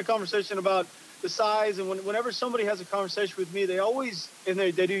were having a conversation about the size. And whenever somebody has a conversation with me, they always, and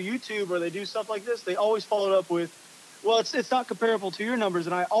they do YouTube or they do stuff like this, they always follow it up with, well, it's not comparable to your numbers.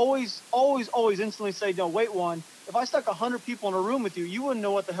 And I always instantly say, no, wait one. If I stuck 100 people in a room with you, you wouldn't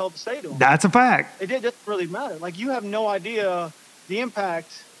know what the hell to say to them. That's a fact. It doesn't really matter. Like, you have no idea the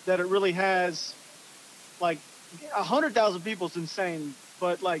impact that it really has. Like, 100,000 people is insane.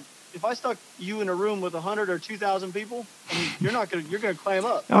 But, like, if I stuck you in a room with 100 or 2,000 people, I mean, you're gonna clam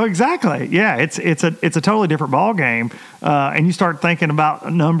up. Oh, exactly. Yeah, it's a totally different ball game. And you start thinking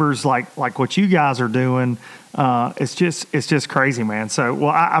about numbers like what you guys are doing. It's just crazy, man. So,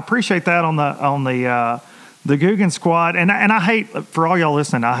 well, I appreciate that on the Googan Squad, and I hate, for all y'all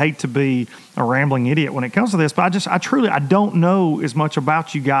listening, I hate to be a rambling idiot when it comes to this, but I truly don't know as much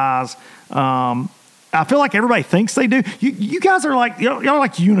about you guys. I feel like everybody thinks they do. You guys are like y'all are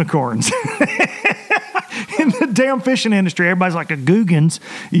like unicorns in the damn fishing industry. Everybody's like the Googans.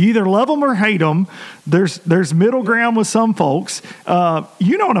 You either love them or hate them. There's middle ground with some folks.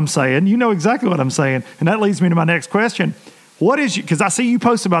 You know what I'm saying. You know exactly what I'm saying, and that leads me to my next question. What is you? Because I see you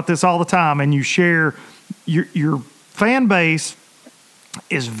post about this all the time, and you share your fan base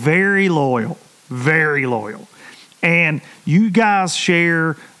is very loyal, and you guys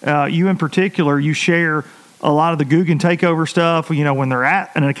share. You in particular, you share a lot of the Googan takeover stuff, when they're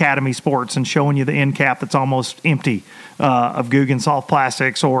at an Academy Sports and showing you the end cap that's almost empty of Googan soft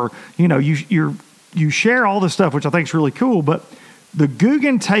plastics, or, you share all this stuff, which I think is really cool. But the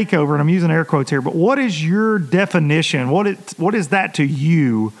Googan takeover, and I'm using air quotes here, but what is your definition? What is that to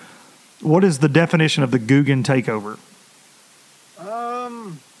you? What is the definition of the Googan takeover?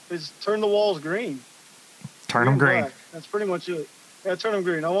 Is turn the walls green. Turn them green. Black. That's pretty much it. Yeah, turn them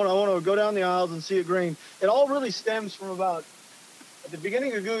green. I want to go down the aisles and see it green. It all really stems from about at the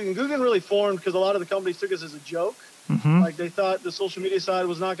beginning of Googan. Googan really formed because a lot of the companies took us as a joke. Mm-hmm. Like, they thought the social media side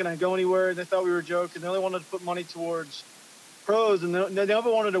was not going to go anywhere. They thought we were a joke, and they only wanted to put money towards pros, and they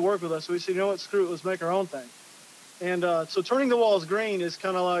never wanted to work with us. So we said, you know what, screw it, let's make our own thing. And so turning the walls green is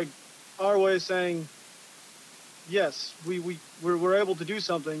kind of like our way of saying, yes, we're able to do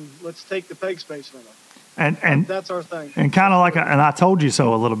something. Let's take the peg space from them. And that's our thing. And kind of like, and I told you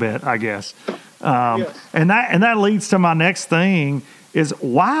so a little bit, I guess. Yes. And that leads to my next thing is,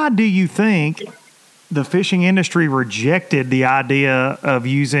 why do you think the fishing industry rejected the idea of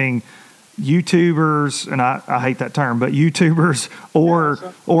using YouTubers, and I hate that term, but YouTubers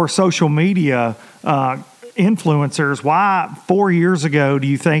or social media influencers? Why 4 years ago do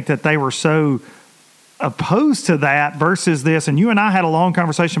you think that they were so opposed to that versus this? And you and I had a long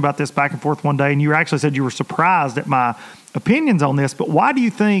conversation about this back and forth one day, and you actually said you were surprised at my opinions on this. But why do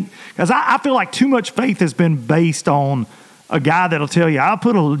you think? Because I feel like too much faith has been based on a guy that'll tell you, I'll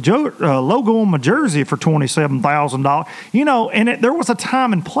put a logo on my jersey for $27,000, and there was a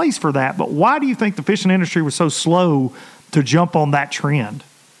time and place for that. But why do you think the fishing industry was so slow to jump on that trend?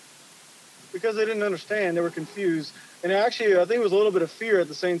 Because they didn't understand. They were confused. And actually, I think it was a little bit of fear at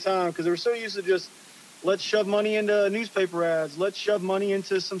the same time because they were so used to just, let's shove money into newspaper ads. Let's shove money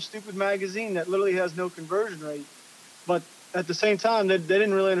into some stupid magazine that literally has no conversion rate. But at the same time, they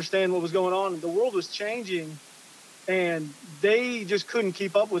didn't really understand what was going on. The world was changing, and they just couldn't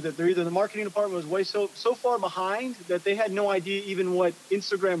keep up with it. The marketing department was way so far behind that they had no idea even what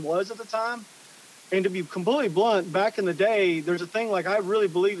Instagram was at the time. And to be completely blunt, back in the day, there's a thing like I really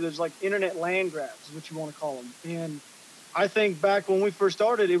believe there's like internet land grabs, is what you want to call them. And I think back when we first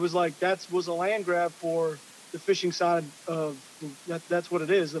started, it was like that was a land grab for the fishing side of that's what it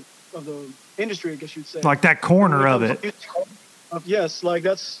is of the industry, I guess you'd say. Like that corner of it. Yes, like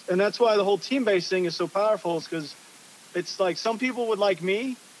that's why the whole team-based thing is so powerful, is because it's like some people would like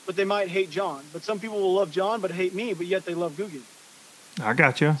me, but they might hate John. But some people will love John but hate me, but yet they love Googan. I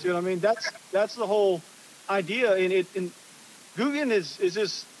got you. See what I mean? That's the whole idea. And Googan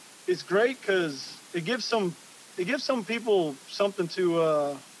is great because it gives some people something to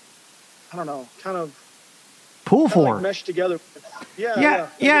I don't know, kind of pull for, like mesh together. Yeah.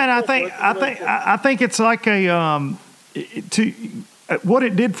 And I think it's like what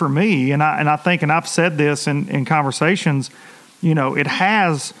it did for me, and I think, and I've said this in conversations, it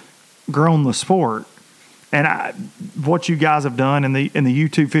has grown the sport. And what you guys have done in the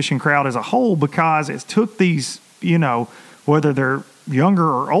YouTube fishing crowd as a whole, because it took these, whether they're younger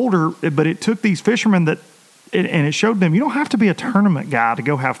or older, but it took these fishermen and it showed them you don't have to be a tournament guy to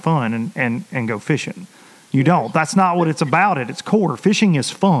go have fun and go fishing. You don't. That's not what it's about at its core. Fishing is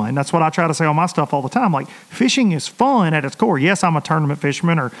fun. That's what I try to say on my stuff all the time. Like, fishing is fun at its core. Yes, I'm a tournament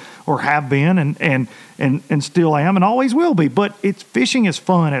fisherman or have been and still am and always will be. But fishing is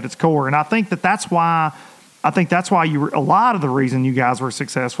fun at its core. And I think that's why you were a lot of the reason you guys were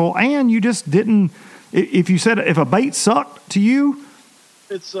successful. And you just didn't. If a bait sucked to you,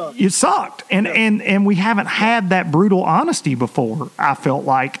 it sucked. It sucked, and we haven't had that brutal honesty before. I felt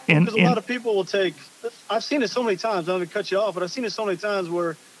like, because a lot of people will take. I've seen it so many times. I'm going to cut you off, but I've seen it so many times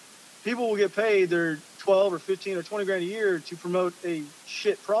where people will get paid their 12 or 15 or 20 grand a year to promote a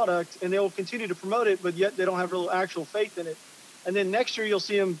shit product, and they will continue to promote it, but yet they don't have real actual faith in it. And then next year you'll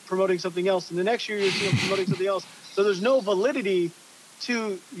see them promoting something else, and the next year you'll see them promoting something else. So there's no validity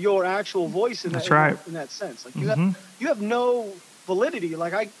to your actual voice in that sense. Like you have no validity.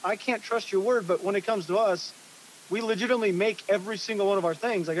 Like I can't trust your word, but when it comes to us, we legitimately make every single one of our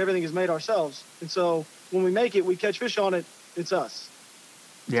things. Like everything is made ourselves. And so when we make it, we catch fish on it. It's us.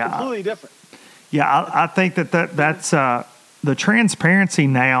 It's completely different. Yeah. I think that's the transparency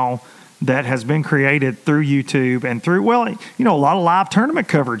now that has been created through YouTube and through, a lot of live tournament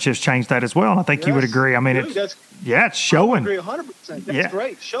coverage has changed that as well. And I think you would agree. I mean, it's showing. I agree 100%. That's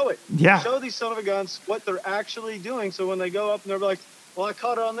great. Show it. Yeah. Show these son of a guns what they're actually doing. So when they go up and they're like, well, I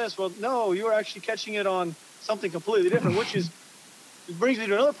caught it on this. Well, no, you were actually catching it on something completely different, it brings me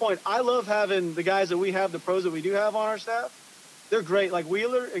to another point. I love having the guys that we have, the pros that we do have on our staff. They're great. Like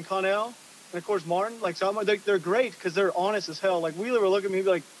Wheeler and Connell, and of course Martin. Like, so they're great because they're honest as hell. Like Wheeler will look at me and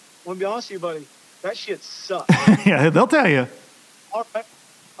be like, I want to be honest with you, buddy. That shit sucks. Yeah, they'll tell you. All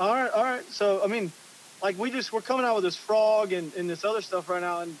right. So, I mean, like we're coming out with this frog and this other stuff right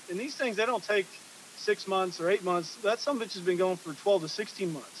now. And these things, they don't take 6 months or 8 months. That some bitch has been going for 12 to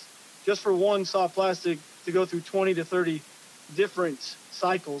 16 months just for one soft plastic to go through 20 to 30 different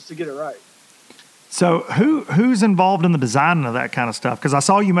cycles to get it right. So who's involved in the designing of that kind of stuff? Because I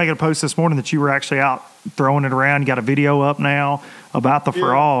saw you making a post this morning that you were actually out throwing it around. You got a video up now about the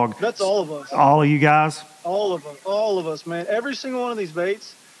frog. That's all of us. All of you guys? All of us, man. Every single one of these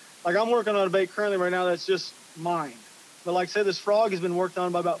baits. Like I'm working on a bait currently right now that's just mine. But like I said, this frog has been worked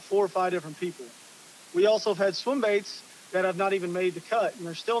on by about 4 or 5 different people. We also have had swim baits that have not even made the cut, and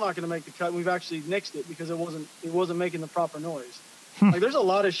they're still not going to make the cut. We've actually nixed it because it wasn't making the proper noise. Like there's a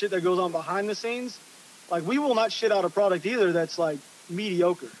lot of shit that goes on behind the scenes. Like we will not shit out a product either that's like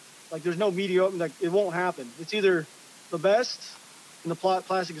mediocre. Like there's no mediocre. Like it won't happen. It's either the best and the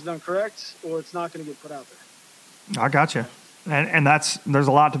plastic is done correct, or it's not going to get put out there. I got you, and there's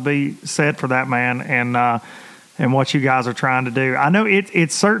a lot to be said for that, man. And what you guys are trying to do. I know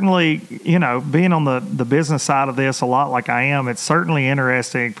it's certainly, being on the business side of this a lot like I am, it's certainly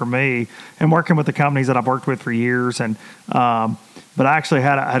interesting for me and working with the companies that I've worked with for years. And but I actually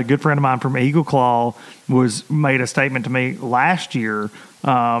had a good friend of mine from Eagle Claw made a statement to me last year,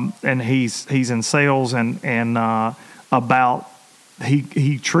 and he's in sales and about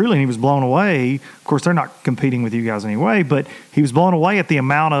he truly, and he was blown away. Of course, they're not competing with you guys anyway, but he was blown away at the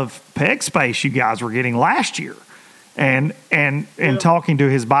amount of peg space you guys were getting last year. and talking to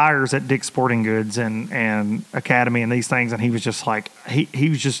his buyers at Dick's Sporting Goods and Academy and these things, and he was just like he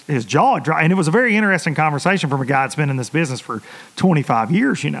was just his jaw dropped. And it was a very interesting conversation from a guy that's been in this business for 25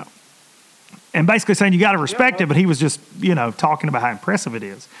 years, and basically saying you got to respect it. But he was just talking about how impressive it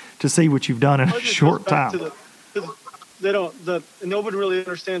is to see what you've done in a short time. Nobody really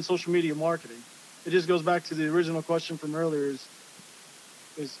understands social media marketing. It just goes back to the original question from earlier: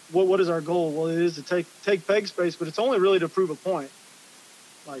 is what is our goal? Well, it is to take peg space, but it's only really to prove a point.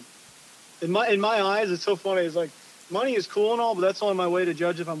 Like in my eyes, it's so funny. It's like money is cool and all, but that's only my way to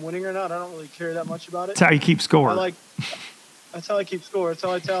judge if I'm winning or not. I don't really care that much about it. That's how you keep score. That's how I keep score. That's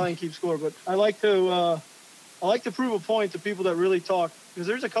how I tally and keep score. But I like to prove a point to people that really talk, because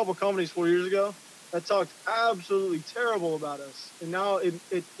there's a couple companies 4 years ago that talked absolutely terrible about us, and now it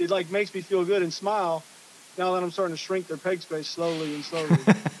like makes me feel good and smile. Now that I'm starting to shrink their peg space slowly.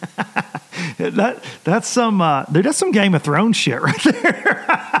 That's some Game of Thrones shit right there.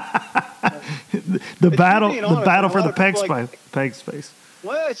 the battle for the peg space.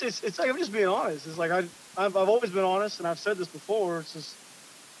 Well, it's like I'm just being honest. It's like I've always been honest, and I've said this before. It's just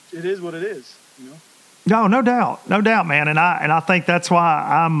it is what it is, No doubt, man. And I think that's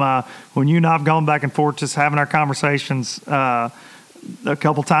why I'm when you and I've gone back and forth, just having our conversations. A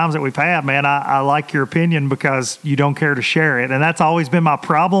couple times that we've had, man, I like your opinion because you don't care to share it, and that's always been my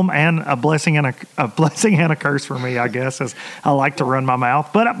problem, and a blessing and a blessing and a curse for me, I guess. Is I like to run my mouth,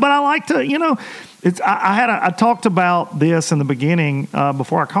 but I like to, it's I talked about this in the beginning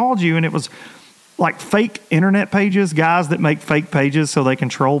before I called you, and it was like fake internet pages, guys that make fake pages so they can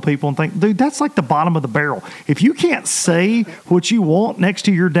troll people and think, dude, that's like the bottom of the barrel. If you can't say what you want next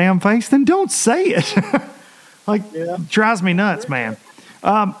to your damn face, then don't say it. Drives me nuts, man.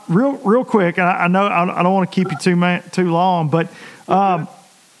 Real quick, I know I don't want to keep you too long, but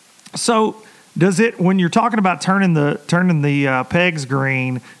so does it, when you're talking about turning the pegs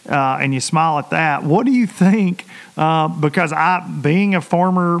green and you smile at that, what do you think? Because being a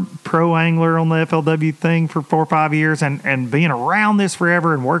former pro angler on the FLW thing for 4 or 5 years and being around this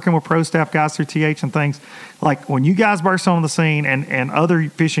forever and working with pro staff guys through TH and things, like when you guys burst on the scene and other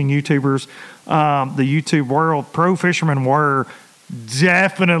fishing YouTubers, the YouTube world, pro fishermen were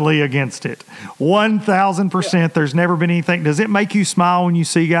definitely against it. 1,000%. There's never been anything. Does it make you smile when you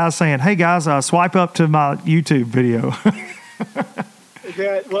see guys saying, hey guys, swipe up to my YouTube video?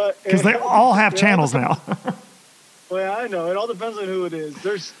 Because they all have channels now. Well, I know. It all depends on who it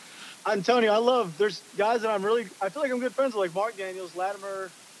is. I'm telling you, there's guys that I feel like I'm good friends with, like Mark Daniels,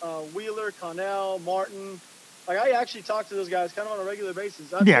 Latimer, Wheeler, Connell, Martin. Like I actually talk to those guys kind of on a regular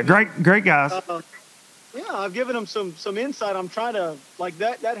basis. Great guys. I've given them some insight. I'm trying to, like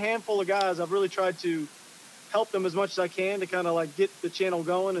that handful of guys, I've really tried to help them as much as I can to kind of like get the channel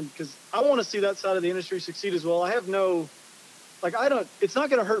going, and because I want to see that side of the industry succeed as well. I have it's not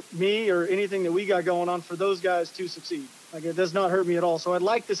going to hurt me or anything that we got going on for those guys to succeed. Like it does not hurt me at all. So I'd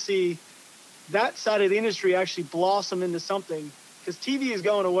like to see that side of the industry actually blossom into something, because TV is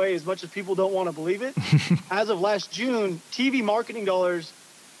going away as much as people don't want to believe it. As of last June, TV marketing dollars,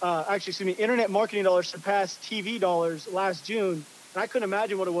 internet marketing dollars surpassed TV dollars last June, and I couldn't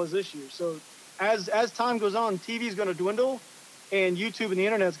imagine what it was this year. So as time goes on, TV is going to dwindle, and YouTube and the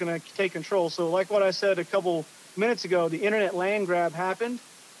internet is going to take control. So like what I said a couple minutes ago, the internet land grab happened.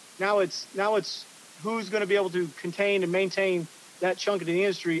 Now it's who's going to be able to contain and maintain that chunk of the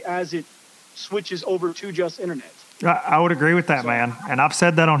industry as it switches over to just internet. I would agree with that, man. And I've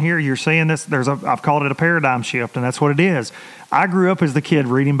said that on here. You're seeing this. I've called it a paradigm shift, and that's what it is. I grew up as the kid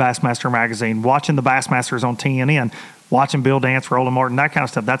reading Bassmaster magazine, watching the Bassmasters on TNN, watching Bill Dance, Roland Martin, that kind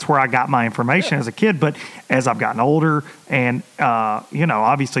of stuff. That's where I got my information as a kid. But as I've gotten older and,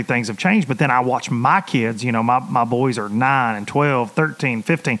 obviously things have changed. But then I watch my kids, my boys are 9 and 12, 13,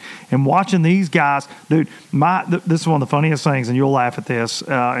 15. And watching these guys, dude, this is one of the funniest things, and you'll laugh at this,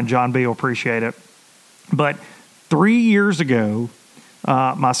 and John B will appreciate it. But 3 years ago,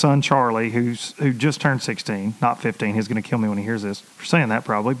 my son Charlie, who just turned 16, not 15, he's going to kill me when he hears this for saying that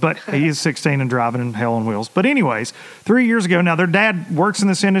probably, but he is 16 and driving in hell on wheels. But anyways, 3 years ago, now their dad works in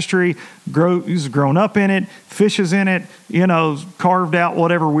this industry, he's grown up in it, fishes in it, carved out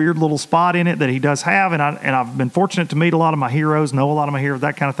whatever weird little spot in it that he does have. And I've been fortunate to meet a lot of my heroes, know a lot of my heroes,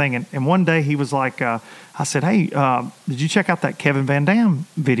 that kind of thing. And one day he was like, I said, hey, did you check out that Kevin Van Dam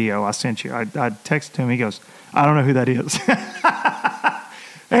video I sent you? I texted him. He goes, I don't know who that is.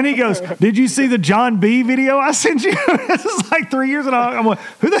 And he goes, did you see the John B video I sent you? This is like 3 years ago. I'm like,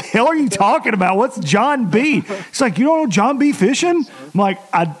 who the hell are you talking about? What's John B? He's like, you don't know John B fishing? I'm like,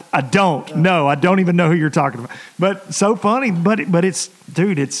 I don't. No, I don't even know who you're talking about. But so funny. But it's,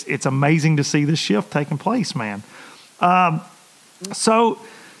 dude, it's amazing to see this shift taking place, man. So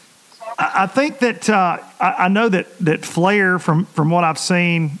I think that I know that Flair, from what I've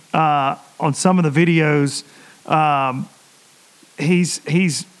seen on some of the videos,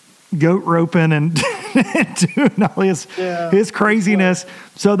 he's goat roping and doing all his craziness.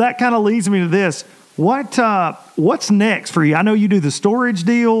 So that kind of leads me to this. What's next for you? I know you do the storage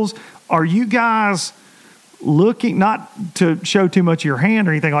deals. Are you guys looking, not to show too much of your hand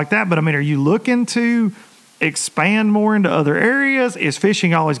or anything like that, but I mean, are you looking to expand more into other areas? Is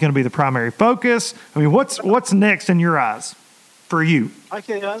fishing always going to be the primary focus? I mean, what's next in your eyes for you?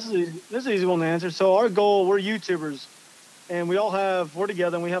 Okay, this is an easy one to answer. So our goal, we're YouTubers, and we're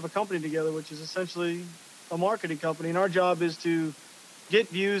together, and we have a company together, which is essentially a marketing company, and our job is to get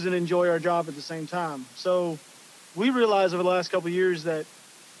views and enjoy our job at the same time. So we realized over the last couple of years that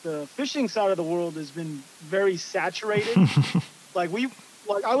the fishing side of the world has been very saturated.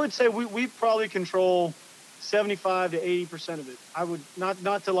 I would say we probably control 75 to 80% of it. I would not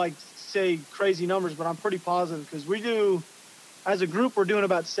to say crazy numbers, but I'm pretty positive because we do, as a group, we're doing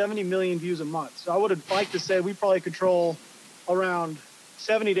about 70 million views a month. So I would like to say we probably control around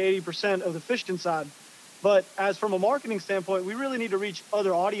 70 to 80% of the fishing side. But as from a marketing standpoint, we really need to reach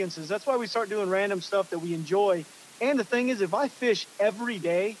other audiences. That's why we start doing random stuff that we enjoy. And the thing is, if I fish every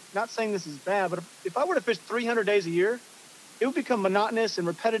day, not saying this is bad, but if I were to fish 300 days a year, it would become monotonous and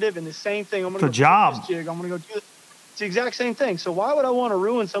repetitive and the same thing. I'm going to go job. This jig. I'm going to go do it. It's the exact same thing. So why would I want to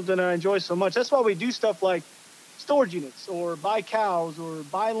ruin something that I enjoy so much? That's why we do stuff like storage units or buy cows or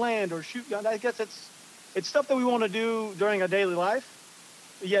buy land or shoot guns. I guess it's stuff that we want to do during our daily life.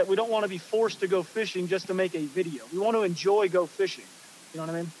 Yet we don't want to be forced to go fishing just to make a video. We want to enjoy go fishing. You know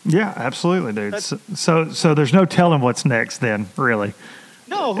what I mean? Yeah, absolutely, dude. So there's no telling what's next then, really.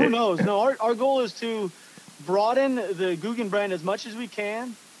 No, who knows? No, our goal is to broaden the Googan brand as much as we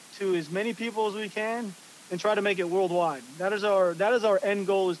can to as many people as we can and try to make it worldwide. That is our end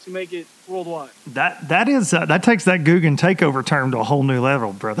goal, is to make it worldwide. That takes that Googan takeover term to a whole new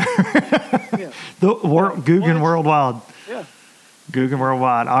level, brother. Yeah. Googan worldwide. Yeah. Googan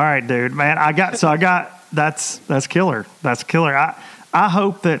worldwide. All right, dude, man. That's killer. That's killer. I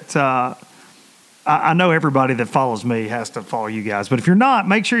hope that I know everybody that follows me has to follow you guys, but if you're not,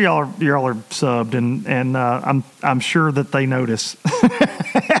 make sure y'all are subbed, and I'm sure that they notice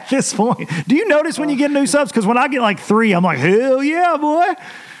at this point. Do you notice when you get new subs? Because when I get like 3, I'm like, hell yeah, boy!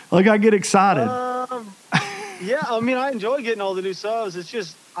 Like I get excited. Yeah, I mean, I enjoy getting all the new subs. It's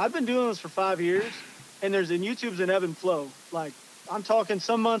just I've been doing this for 5 years, and YouTube's an ebb and flow. Like I'm talking,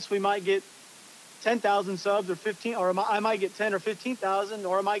 some months we might get 10,000 subs or 15, or I might get 10 or 15,000,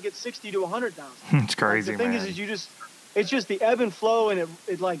 or I might get 60 to 100,000. It's crazy, the thing man. is it's just the ebb and flow, and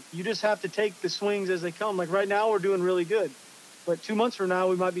it like you just have to take the swings as they come. Like right now we're doing really good, but 2 months from now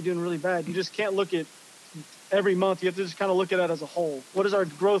we might be doing really bad. You just can't look at every month. You have to just kind of look at it as a whole. What is our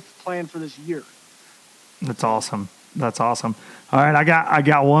growth plan for this year? That's awesome. That's awesome. All right, I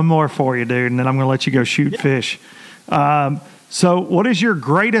got one more for you, dude, and then I'm going to let you go shoot fish. So what is your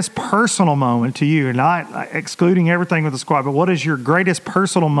greatest personal moment to you? Not excluding everything with the squad, but what is your greatest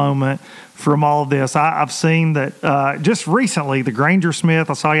personal moment from all of this? I've seen that just recently, the Granger Smith,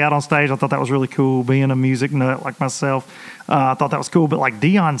 I saw you out on stage. I thought that was really cool, being a music nut like myself. I thought that was cool. But like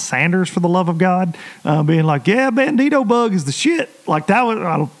Deion Sanders, for the love of God, being like, yeah, Bandito Bug is the shit. Like that was,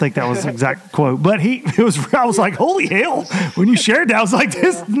 I don't think that was the exact quote, but I was like, holy hell. When you shared that, I was like,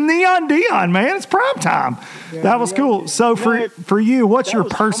 this Neon Deion, man, it's prime time. Yeah, that was cool. So for you, what's your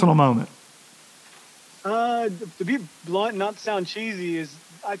personal moment? To be blunt, not to sound cheesy, is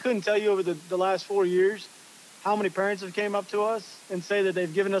I couldn't tell you over the last 4 years how many parents have came up to us and say that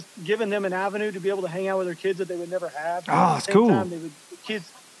they've given them an avenue to be able to hang out with their kids that they would never have. Oh, that's cool.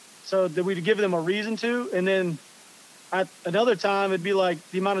 So that we'd give them a reason to. And then at another time, it'd be like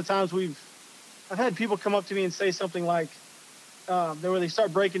the amount of times I've had people come up to me and say something like, where they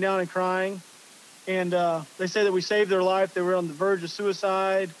start breaking down and crying. And they say that we saved their life. They were on the verge of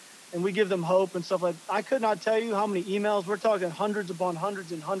suicide, and we give them hope and stuff like that. I could not tell you how many emails. We're talking hundreds upon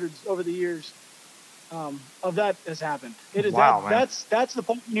hundreds and hundreds over the years of that has happened. It is wow, man. That's the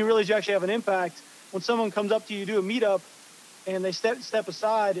point when you realize you actually have an impact. When someone comes up to you, do a meetup, and they step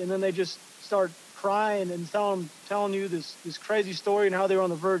aside, and then they just start crying and telling you this crazy story and how they were on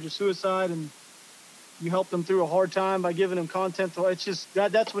the verge of suicide, and you help them through a hard time by giving them content. So it's just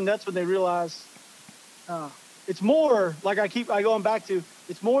that's when they realize it's more like I going back to,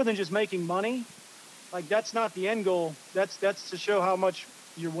 it's more than just making money. Like that's not the end goal. That's to show how much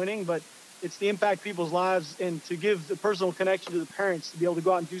you're winning, but it's the impact people's lives and to give the personal connection to the parents to be able to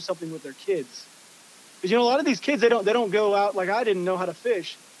go out and do something with their kids. Because, a lot of these kids, they don't go out. Like I didn't know how to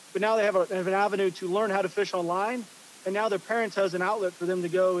fish, but now they have an avenue to learn how to fish online. and now their parents has an outlet for them to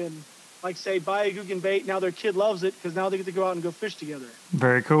go and, like, say, buy a Googan bait. Now their kid loves it because now they get to go out and go fish together.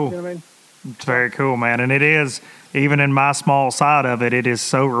 Very cool. You know what I mean? It's very cool, man. And it is, even in my small side of it, it is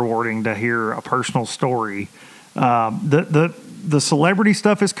so rewarding to hear a personal story. The celebrity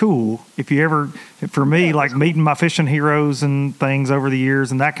stuff is cool. If you ever, for me, like meeting my fishing heroes and things over the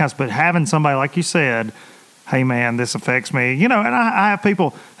years and that kind of stuff, but having somebody, like you said, hey, man, this affects me. You know, and I have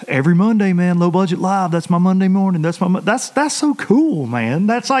people every Monday, man, Low Budget Live. That's my Monday morning. That's so cool, man.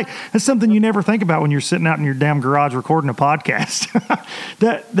 That's something you never think about when you're sitting out in your damn garage recording a podcast.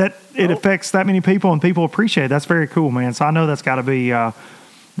 that it affects that many people and people appreciate it. That's very cool, man. So I know that's got to be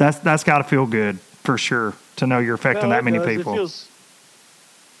that's got to feel good for sure to know you're affecting that many people.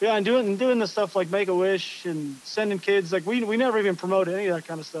 And doing the stuff like Make-A-Wish and sending kids, like we never even promote any of that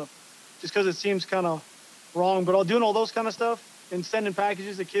kind of stuff, just because it seems kind of wrong. But doing all those kind of stuff and sending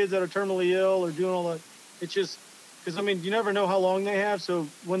packages to kids that are terminally ill or doing all that, it's just because, I mean, you never know how long they have. So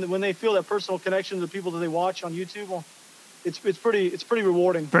when they feel that personal connection to the people that they watch on YouTube, well, it's pretty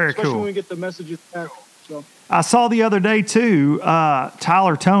rewarding. Very especially cool. when we get the messages back. So I saw the other day too,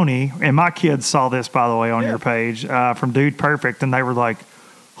 Tyler Tony, and my kids saw this, by the way, on your page from Dude Perfect, and they were like,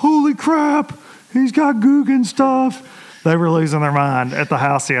 holy crap, he's got Googan stuff. They were losing their mind at the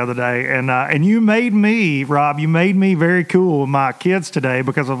house the other day. And you made me, Rob, very cool with my kids today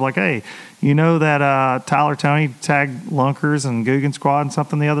because of like, hey, you know that Tyler Tony tagged Lunkers and Googan Squad and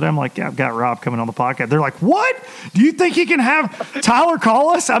something the other day? I'm like, yeah, I've got Rob coming on the podcast. They're like, what? Do you think he can have Tyler call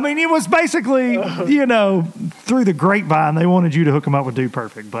us? I mean, it was basically, through the grapevine, they wanted you to hook him up with Dude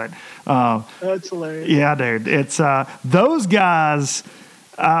Perfect. But that's hilarious. Yeah, dude. It's those guys.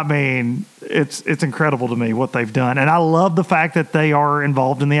 I mean, it's incredible to me what they've done, and I love the fact that they are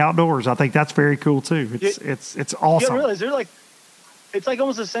involved in the outdoors. I think that's very cool too. It's awesome. You realize it's like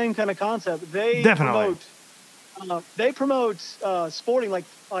almost the same kind of concept. They definitely promote sporting like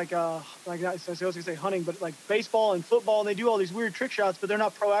I was going to say hunting, but like baseball and football, and they do all these weird trick shots, but they're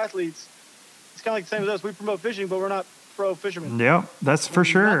not pro athletes. It's kind of like the same as us. We promote fishing, but we're not pro fishermen. Yeah, that's for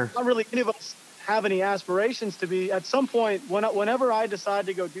sure. Not really any of us have any aspirations to be. At some point, whenever I decide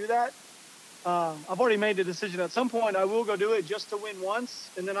to go do that, I've already made the decision. At some point, I will go do it just to win once,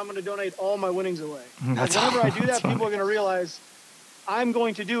 and then I'm going to donate all my winnings away. Whenever I do that, people are going to realize I'm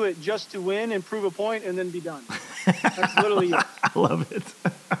going to do it just to win and prove a point and then be done. That's literally it. I love it.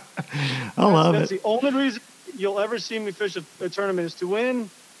 That's the only reason you'll ever see me fish a tournament is to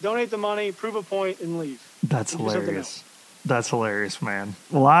win, donate the money, prove a point, and leave. That's hilarious. That's hilarious, man.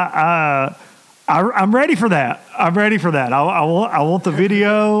 Well, I'm ready for that. I'm ready for that. I want the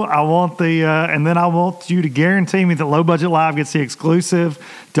video. I want the and then I want you to guarantee me that Low Budget Live gets the exclusive.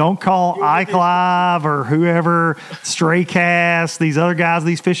 Don't call Ike Live or whoever, Straycast, these other guys,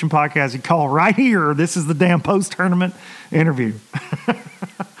 these fishing podcasts. You call right here. This is the damn post-tournament interview.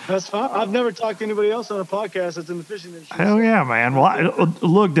 That's fine. I've never talked to anybody else on a podcast that's in the fishing industry. Hell yeah, man. Well,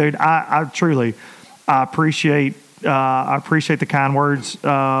 look, dude, I truly appreciate the kind words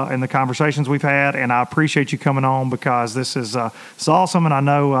and the conversations we've had, and I appreciate you coming on because this is it's awesome. And I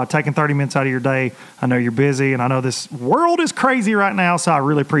know taking 30 minutes out of your day, I know you're busy, and I know this world is crazy right now, so I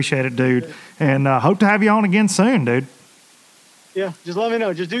really appreciate it, dude. And hope to have you on again soon, dude. Yeah, just let me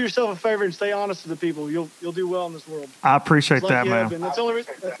know. Just do yourself a favor and stay honest to the people. You'll do well in this world. I appreciate that, man. That's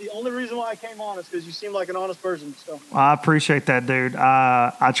the only reason why I came on is because you seem like an honest person. So I appreciate that, dude.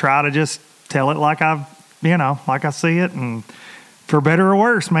 I try to just tell it like like I see it, and for better or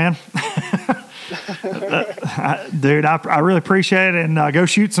worse, man. Dude, I really appreciate it, and go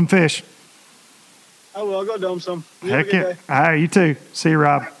shoot some fish. I will. I'll go dome some. Heck yeah. All right, you too. See you,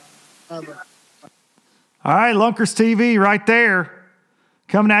 Rob. Bye. All right, Lunkers TV right there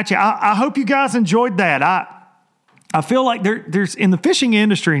coming at you. I hope you guys enjoyed that. I feel like there's in the fishing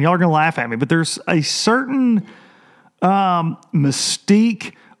industry, and y'all are going to laugh at me, but there's a certain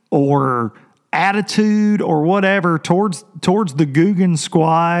mystique or attitude or whatever towards the Googan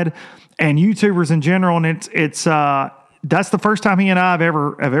Squad and YouTubers in general, and it's that's the first time he and I have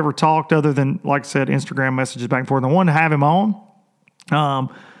ever talked, other than, like I said, Instagram messages back and forth. I wanted to have him on,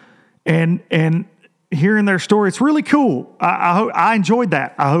 and hearing their story, it's really cool. I enjoyed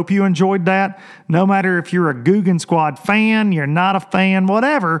that. I hope you enjoyed that. No matter if you're a Googan Squad fan, you're not a fan,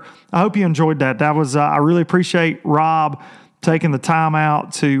 whatever. I hope you enjoyed that. That was I really appreciate Rob taking the time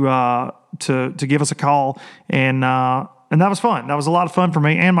out to give us a call, and that was fun. That was a lot of fun for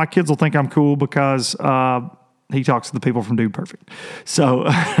me, and my kids will think I'm cool because he talks to the people from Dude Perfect. So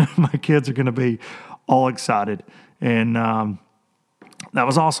my kids are going to be all excited, and that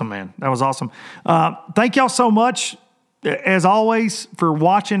was awesome, man. That was awesome. Thank y'all so much. as always, for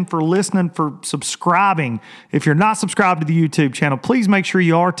watching, for listening, for subscribing. If you're not subscribed to the YouTube channel, please make sure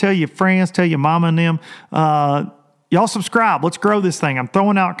you are. Tell your friends, tell your mama and them. Y'all subscribe. Let's grow this thing. I'm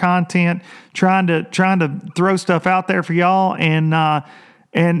throwing out content, trying to throw stuff out there for y'all, and a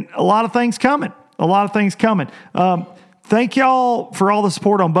lot of things coming. Thank y'all for all the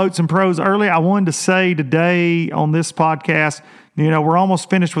support on Boats and Pros early. I wanted to say today on this podcast, we're almost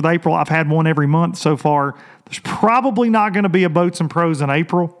finished with April. I've had one every month so far. There's probably not going to be a Boats and Pros in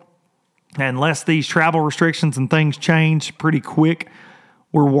April unless these travel restrictions and things change pretty quick.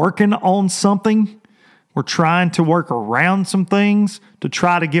 We're working on something. We're trying to work around some things to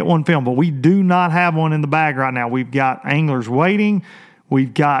try to get one filmed, but we do not have one in the bag right now. We've got anglers waiting.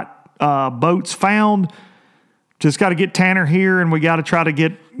 We've got boats found. Just got to get Tanner here, and we got to try to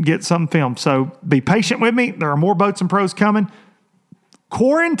get something filmed. So be patient with me. There are more Boats and Pros coming.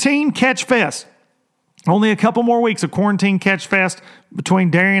 Quarantine Catch Fest. Only a couple more weeks of Quarantine Catch Fest between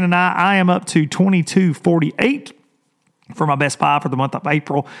Darian and I. I am up to 2248 for my best buy for the month of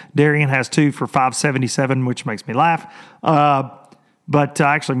April. Darian has 2 for $577, which makes me laugh. But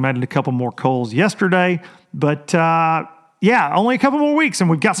I actually made a couple more calls yesterday. But yeah, only a couple more weeks, and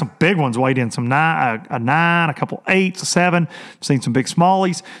we've got some big ones waiting. Some 9, a couple 8s, a 7. I've seen some big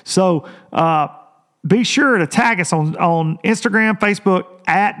smallies. So be sure to tag us on Instagram, Facebook,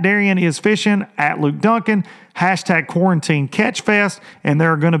 at Darian is Fishing, at Luke Duncan, hashtag Quarantine Catch Fest, and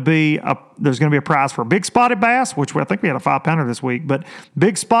there's going to be a prize for a big spotted bass, which I think we had a 5-pounder this week, but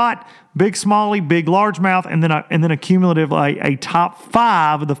big spot, big smallie, big largemouth, and then a cumulative a top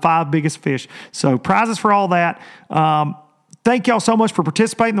 5 of the 5 biggest fish. So prizes for all that. Thank y'all so much for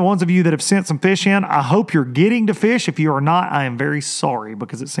participating. The ones of you that have sent some fish in, I hope you're getting to fish. If you are not, I am very sorry,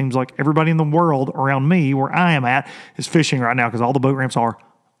 because it seems like everybody in the world around me, where I am at, is fishing right now because all the boat ramps are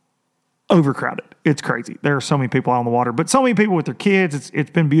overcrowded. It's crazy. There are so many people out on the water, but so many people with their kids. It's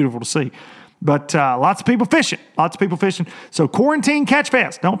been beautiful to see. But lots of people fishing. So Quarantine Catch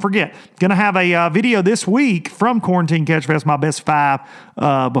Fest, don't forget. Going to have a video this week from Quarantine Catch Fest, my best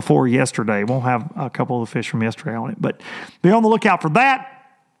 5 before yesterday. Won't have a couple of the fish from yesterday on it, but be on the lookout for that.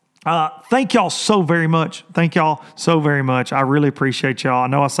 Thank y'all so very much. I really appreciate y'all. I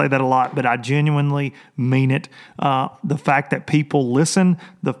know I say that a lot, but I genuinely mean it. The fact that people listen,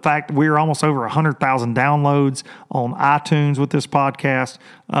 the fact we're almost over 100,000 downloads on iTunes with this podcast.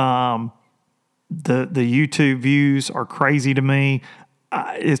 The YouTube views are crazy to me.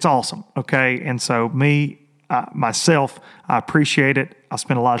 It's awesome, okay? And so myself, I appreciate it. I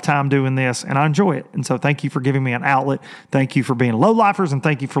spend a lot of time doing this, and I enjoy it. And so thank you for giving me an outlet. Thank you for being low-lifers, and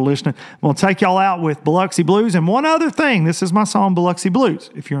thank you for listening. I'm going to take y'all out with Biloxi Blues. And one other thing, this is my song, Biloxi Blues,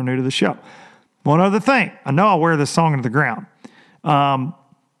 if you're new to the show. One other thing. I know I wear this song into the ground, but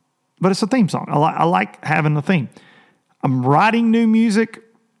it's a theme song. I like having the theme. I'm writing new music.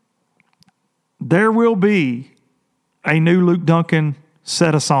 There will be a new Luke Duncan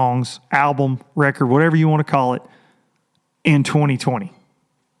set of songs, album, record, whatever you want to call it, in 2020.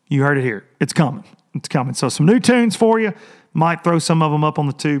 You heard it here. It's coming. So some new tunes for you. Might throw some of them up on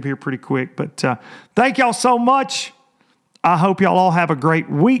the tube here pretty quick. But thank y'all so much. I hope y'all all have a great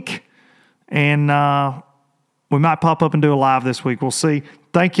week. And we might pop up and do a live this week. We'll see.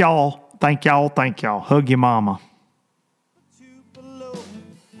 Thank y'all. Hug your mama.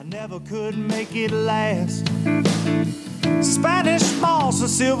 Never could make it last. Spanish moss and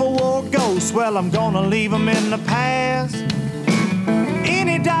Civil War ghosts, well, I'm gonna leave them in the past.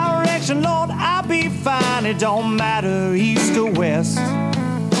 Any direction, Lord, I'll be fine. It don't matter east or west.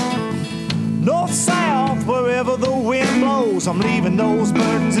 North, south, wherever the wind blows, I'm leaving those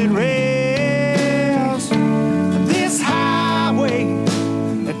burdens at rest. This highway,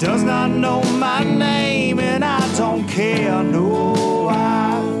 it does not know my name, and I don't care, no,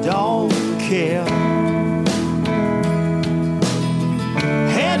 I don't care.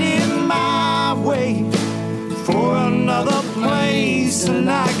 Heading my way for another place, and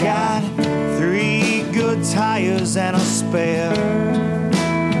I got 3 good tires and a spare.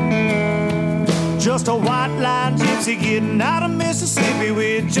 Just a white line gypsy getting out of Mississippi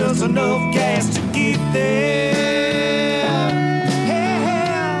with just enough gas to get there.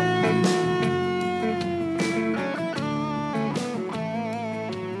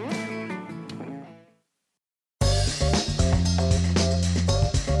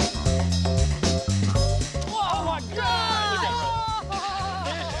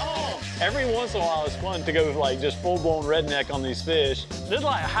 Everyone once in a while it's fun to go like just full-blown redneck on these fish. This is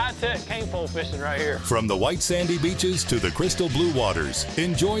like high-tech cane pole fishing right here. From the white sandy beaches to the crystal blue waters,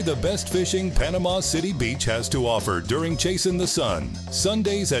 enjoy the best fishing Panama City Beach has to offer during Chasing the Sun.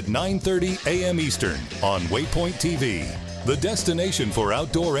 Sundays at 9:30 a.m. Eastern on Waypoint TV, the destination for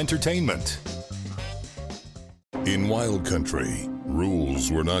outdoor entertainment. In Wild Country,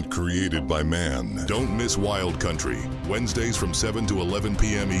 rules were not created by man. Don't miss Wild Country, Wednesdays from 7 to 11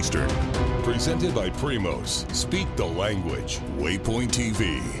 p.m. Eastern. Presented by Primos. Speak the language. Waypoint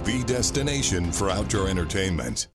TV, the destination for outdoor entertainment.